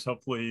status.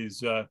 Hopefully,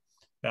 he's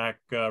back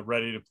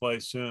ready to play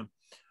soon.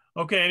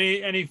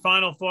 Okay. Any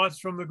final thoughts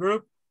from the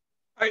group?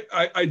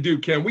 I do,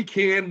 Ken. We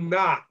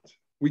cannot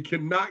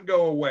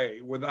go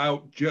away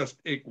without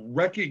just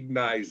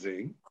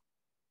recognizing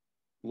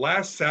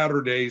last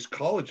Saturday's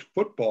college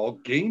football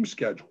game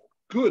schedule.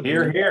 Good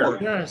Lord.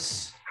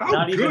 Yes.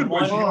 How good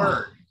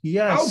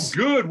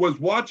was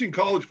watching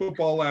college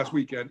football last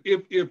weekend?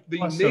 If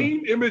the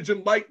name, image,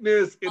 and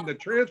likeness in the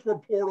transfer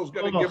portal is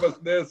going to give us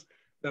this,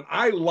 then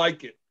I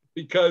like it,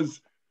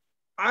 because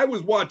I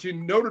was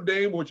watching Notre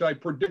Dame, which I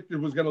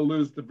predicted was going to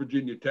lose to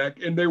Virginia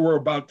Tech, and they were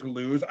about to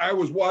lose. I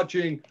was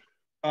watching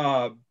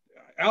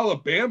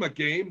Alabama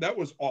game. That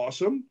was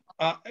awesome.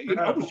 I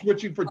was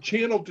switching from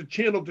channel to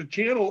channel to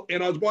channel,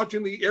 and I was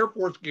watching the Air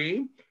Force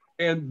game,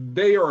 and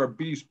they are a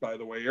beast, by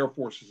the way. Air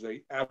Force is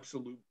an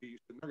absolute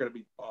beast, and they're going to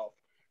be tough.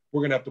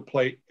 We're going to have to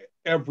play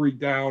every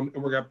down,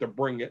 and we're going to have to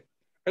bring it.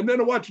 And then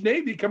to watch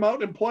Navy come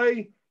out and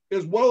play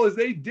as well as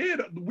they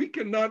did, we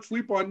cannot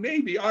sleep on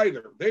Navy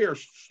either. They are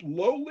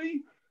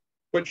slowly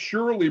but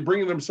surely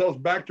bringing themselves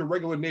back to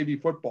regular Navy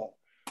football.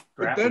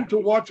 But then to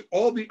watch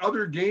all the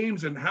other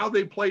games and how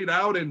they played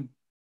out, and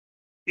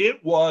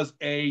it was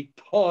a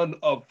ton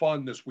of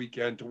fun this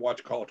weekend to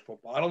watch college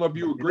football. I don't know if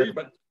you agree,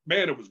 but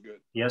man, it was good.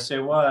 Yes,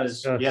 it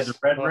was. Yes. You had the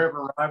Red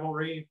River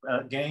rivalry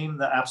game,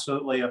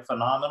 absolutely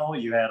phenomenal.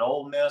 You had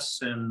Ole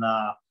Miss and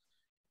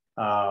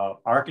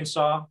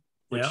Arkansas,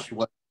 which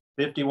was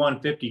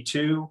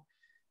 51-52.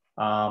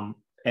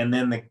 And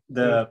then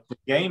the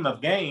game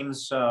of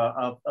games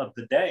of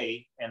the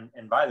day,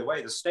 and by the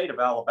way, the state of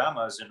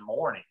Alabama is in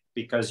mourning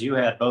because you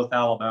had both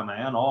Alabama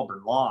and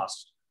Auburn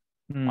lost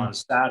on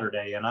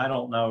Saturday, and I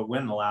don't know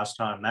when the last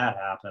time that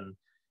happened.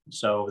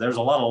 So there's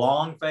a lot of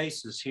long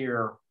faces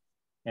here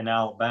in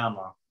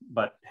Alabama,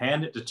 but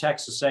hand it to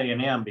Texas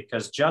A&M,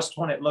 because just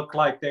when it looked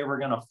like they were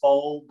going to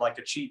fold like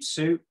a cheap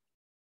suit,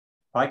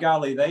 by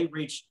golly, they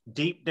reached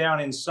deep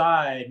down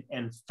inside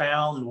and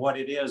found what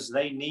it is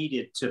they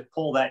needed to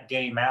pull that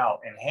game out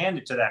and hand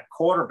it to that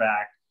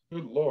quarterback.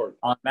 Good Lord.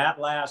 On that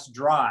last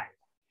drive.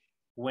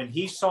 When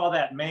he saw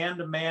that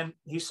man-to-man,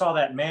 he saw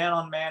that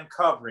man-on-man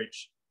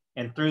coverage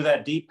and threw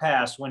that deep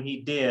pass when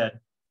he did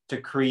to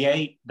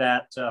create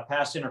that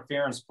pass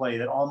interference play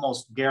that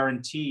almost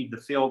guaranteed the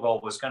field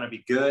goal was going to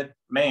be good.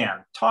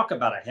 Man, talk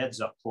about a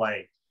heads-up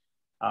play.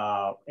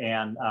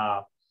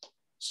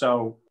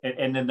 So,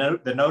 and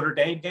the Notre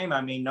Dame game,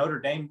 I mean, Notre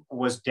Dame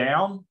was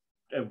down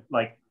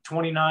like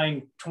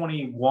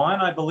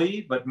 29-21, I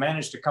believe, but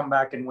managed to come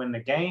back and win the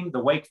game. The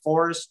Wake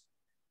Forest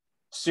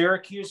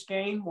Syracuse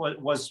game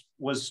was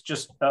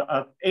just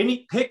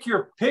pick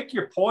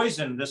your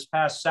poison this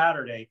past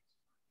Saturday.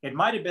 It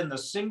might have been the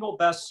single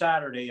best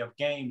Saturday of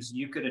games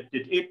you could have.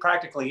 It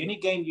practically any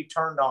game you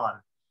turned on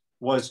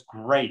was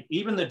great.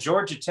 Even the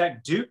Georgia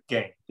Tech Duke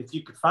game, if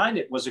you could find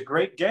it, was a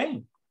great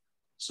game.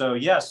 So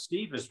yes,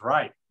 Steve is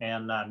right.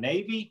 And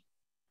Navy,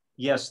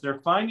 yes,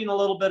 they're finding a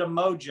little bit of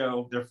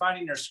mojo. They're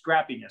finding their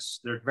scrappiness.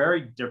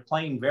 They're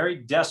playing very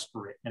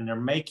desperate, and they're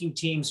making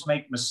teams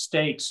make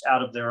mistakes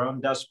out of their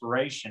own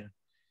desperation.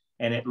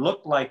 And it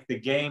looked like the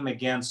game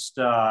against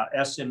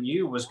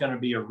SMU was going to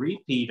be a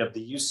repeat of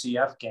the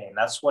UCF game.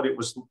 That's what it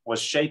was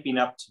shaping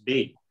up to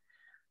be.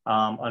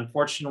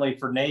 Unfortunately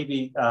for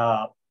Navy,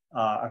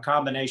 a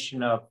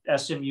combination of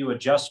SMU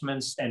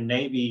adjustments and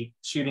Navy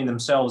shooting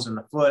themselves in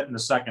the foot in the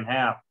second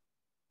half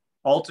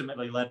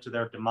ultimately led to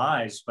their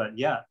demise. But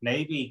yeah,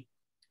 Navy,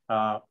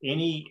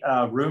 any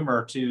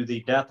rumor to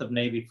the death of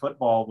Navy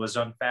football was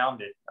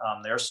unfounded.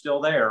 They're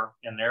still there,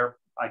 and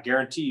I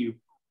guarantee you,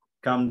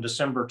 come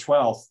December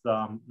 12th,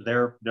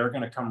 they're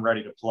going to come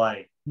ready to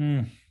play.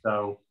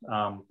 So,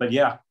 but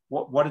yeah,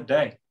 what a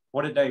day!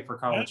 What a day for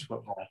college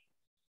football.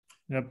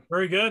 Yep,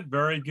 very good,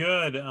 very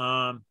good.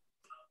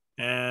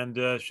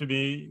 And should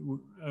be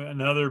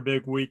another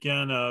big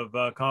weekend of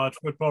college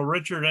football.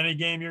 Richard, any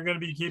game you're going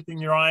to be keeping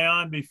your eye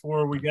on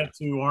before we get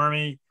to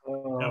Army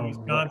and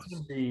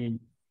Wisconsin?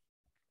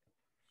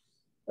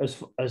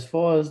 As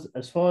far as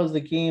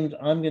the games,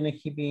 I'm going to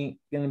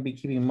be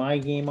keeping my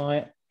game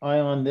eye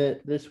on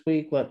this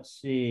week. Let's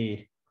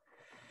see.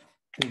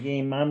 The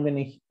game I'm going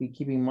to be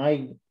keeping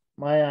my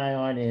eye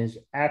on is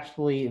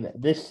actually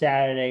this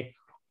Saturday,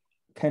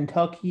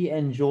 Kentucky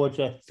and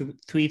Georgia,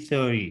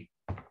 3:30.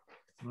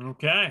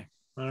 Okay,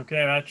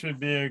 that should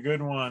be a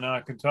good one.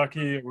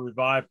 Kentucky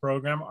revived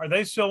program. Are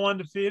they still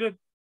undefeated?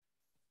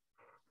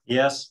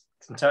 Yes,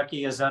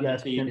 Kentucky is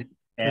undefeated.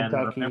 Yes, and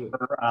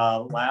remember,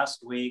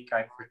 last week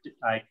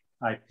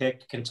I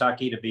picked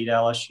Kentucky to beat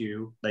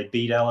LSU. They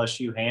beat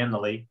LSU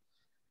handily,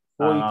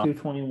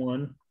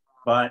 42-21.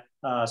 But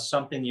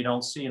something you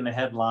don't see in the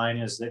headline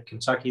is that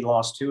Kentucky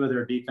lost two of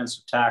their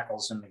defensive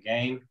tackles in the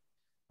game.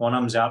 One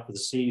of them's out for the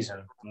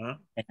season.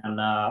 And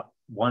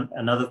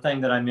another thing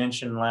that I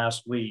mentioned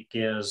last week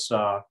is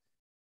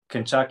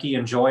Kentucky,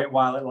 enjoy it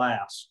while it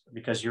lasts,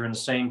 because you're in the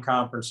same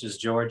conference as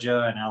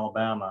Georgia and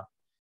Alabama.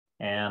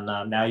 And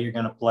now you're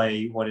going to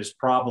play what is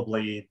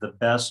probably the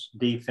best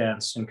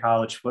defense in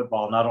college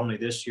football, not only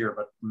this year,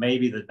 but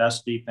maybe the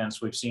best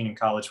defense we've seen in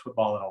college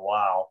football in a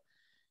while.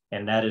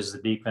 And that is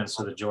the defense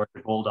of the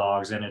Georgia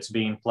Bulldogs. And it's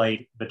being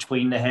played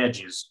between the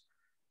hedges.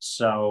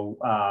 So,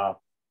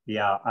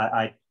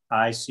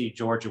 I see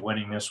Georgia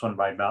winning this one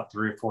by about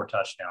 3 or 4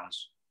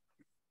 touchdowns.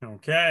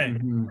 Okay.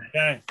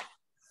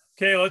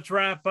 Okay, let's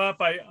wrap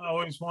up. I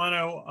always want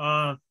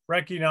to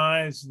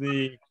recognize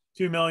the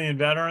 2 million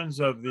veterans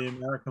of the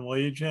American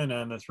Legion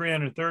and the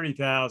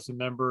 330,000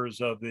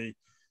 members of the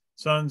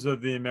Sons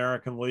of the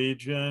American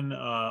Legion,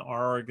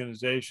 our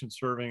organization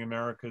serving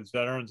America's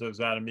veterans. I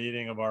was at a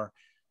meeting of our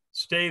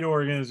state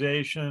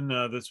organization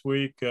this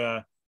week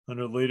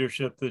under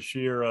leadership this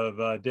year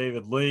of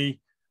David Lee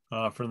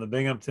from the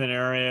Binghamton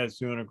area. Is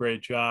doing a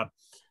great job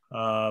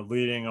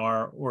leading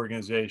our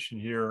organization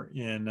here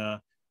in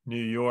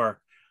New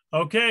York.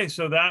 Okay,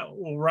 so that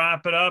will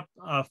wrap it up.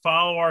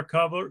 Follow our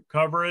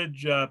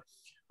coverage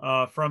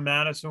from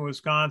Madison,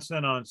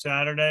 Wisconsin on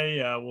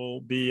Saturday. We'll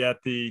be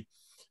at the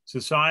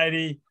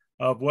Society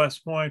of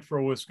West Point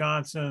for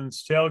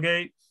Wisconsin's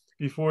tailgate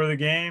before the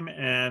game,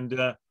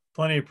 and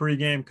plenty of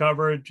pregame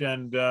coverage.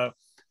 And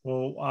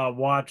we'll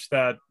watch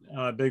that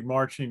big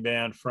marching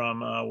band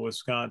from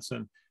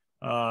Wisconsin,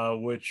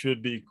 which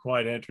should be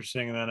quite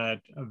interesting. And then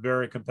a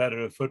very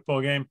competitive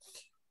football game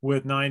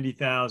with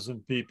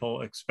 90,000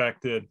 people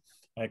expected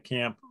at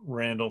Camp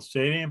Randall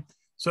Stadium.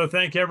 So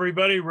thank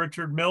everybody.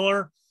 Richard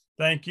Miller,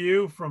 thank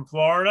you from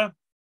Florida.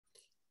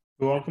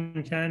 You're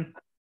welcome, Ken.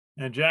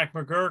 And Jack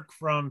McGurk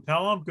from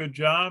Pelham, good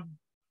job.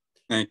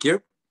 Thank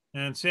you.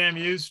 And Sam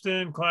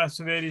Houston, class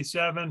of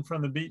 87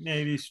 from the Beat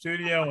Navy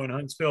studio in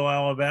Huntsville,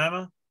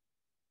 Alabama.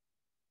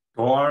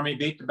 Go Army,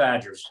 beat the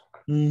Badgers.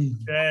 Okay,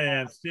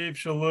 and Steve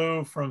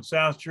Shalou from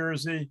South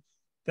Jersey.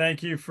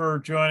 Thank you for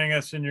joining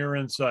us and your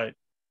insight.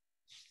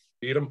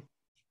 Beat them.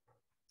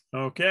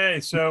 Okay,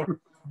 so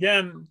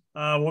again,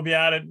 we'll be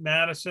out at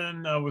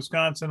Madison,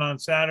 Wisconsin on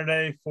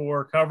Saturday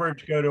for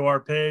coverage. Go to our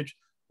page,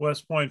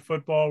 West Point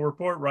Football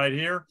Report, right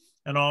here,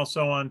 and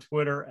also on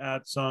Twitter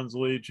at Sons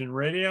Legion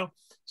Radio.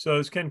 So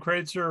it's Ken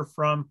Kreitzer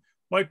from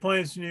White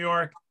Plains, New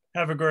York.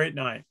 Have a great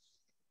night.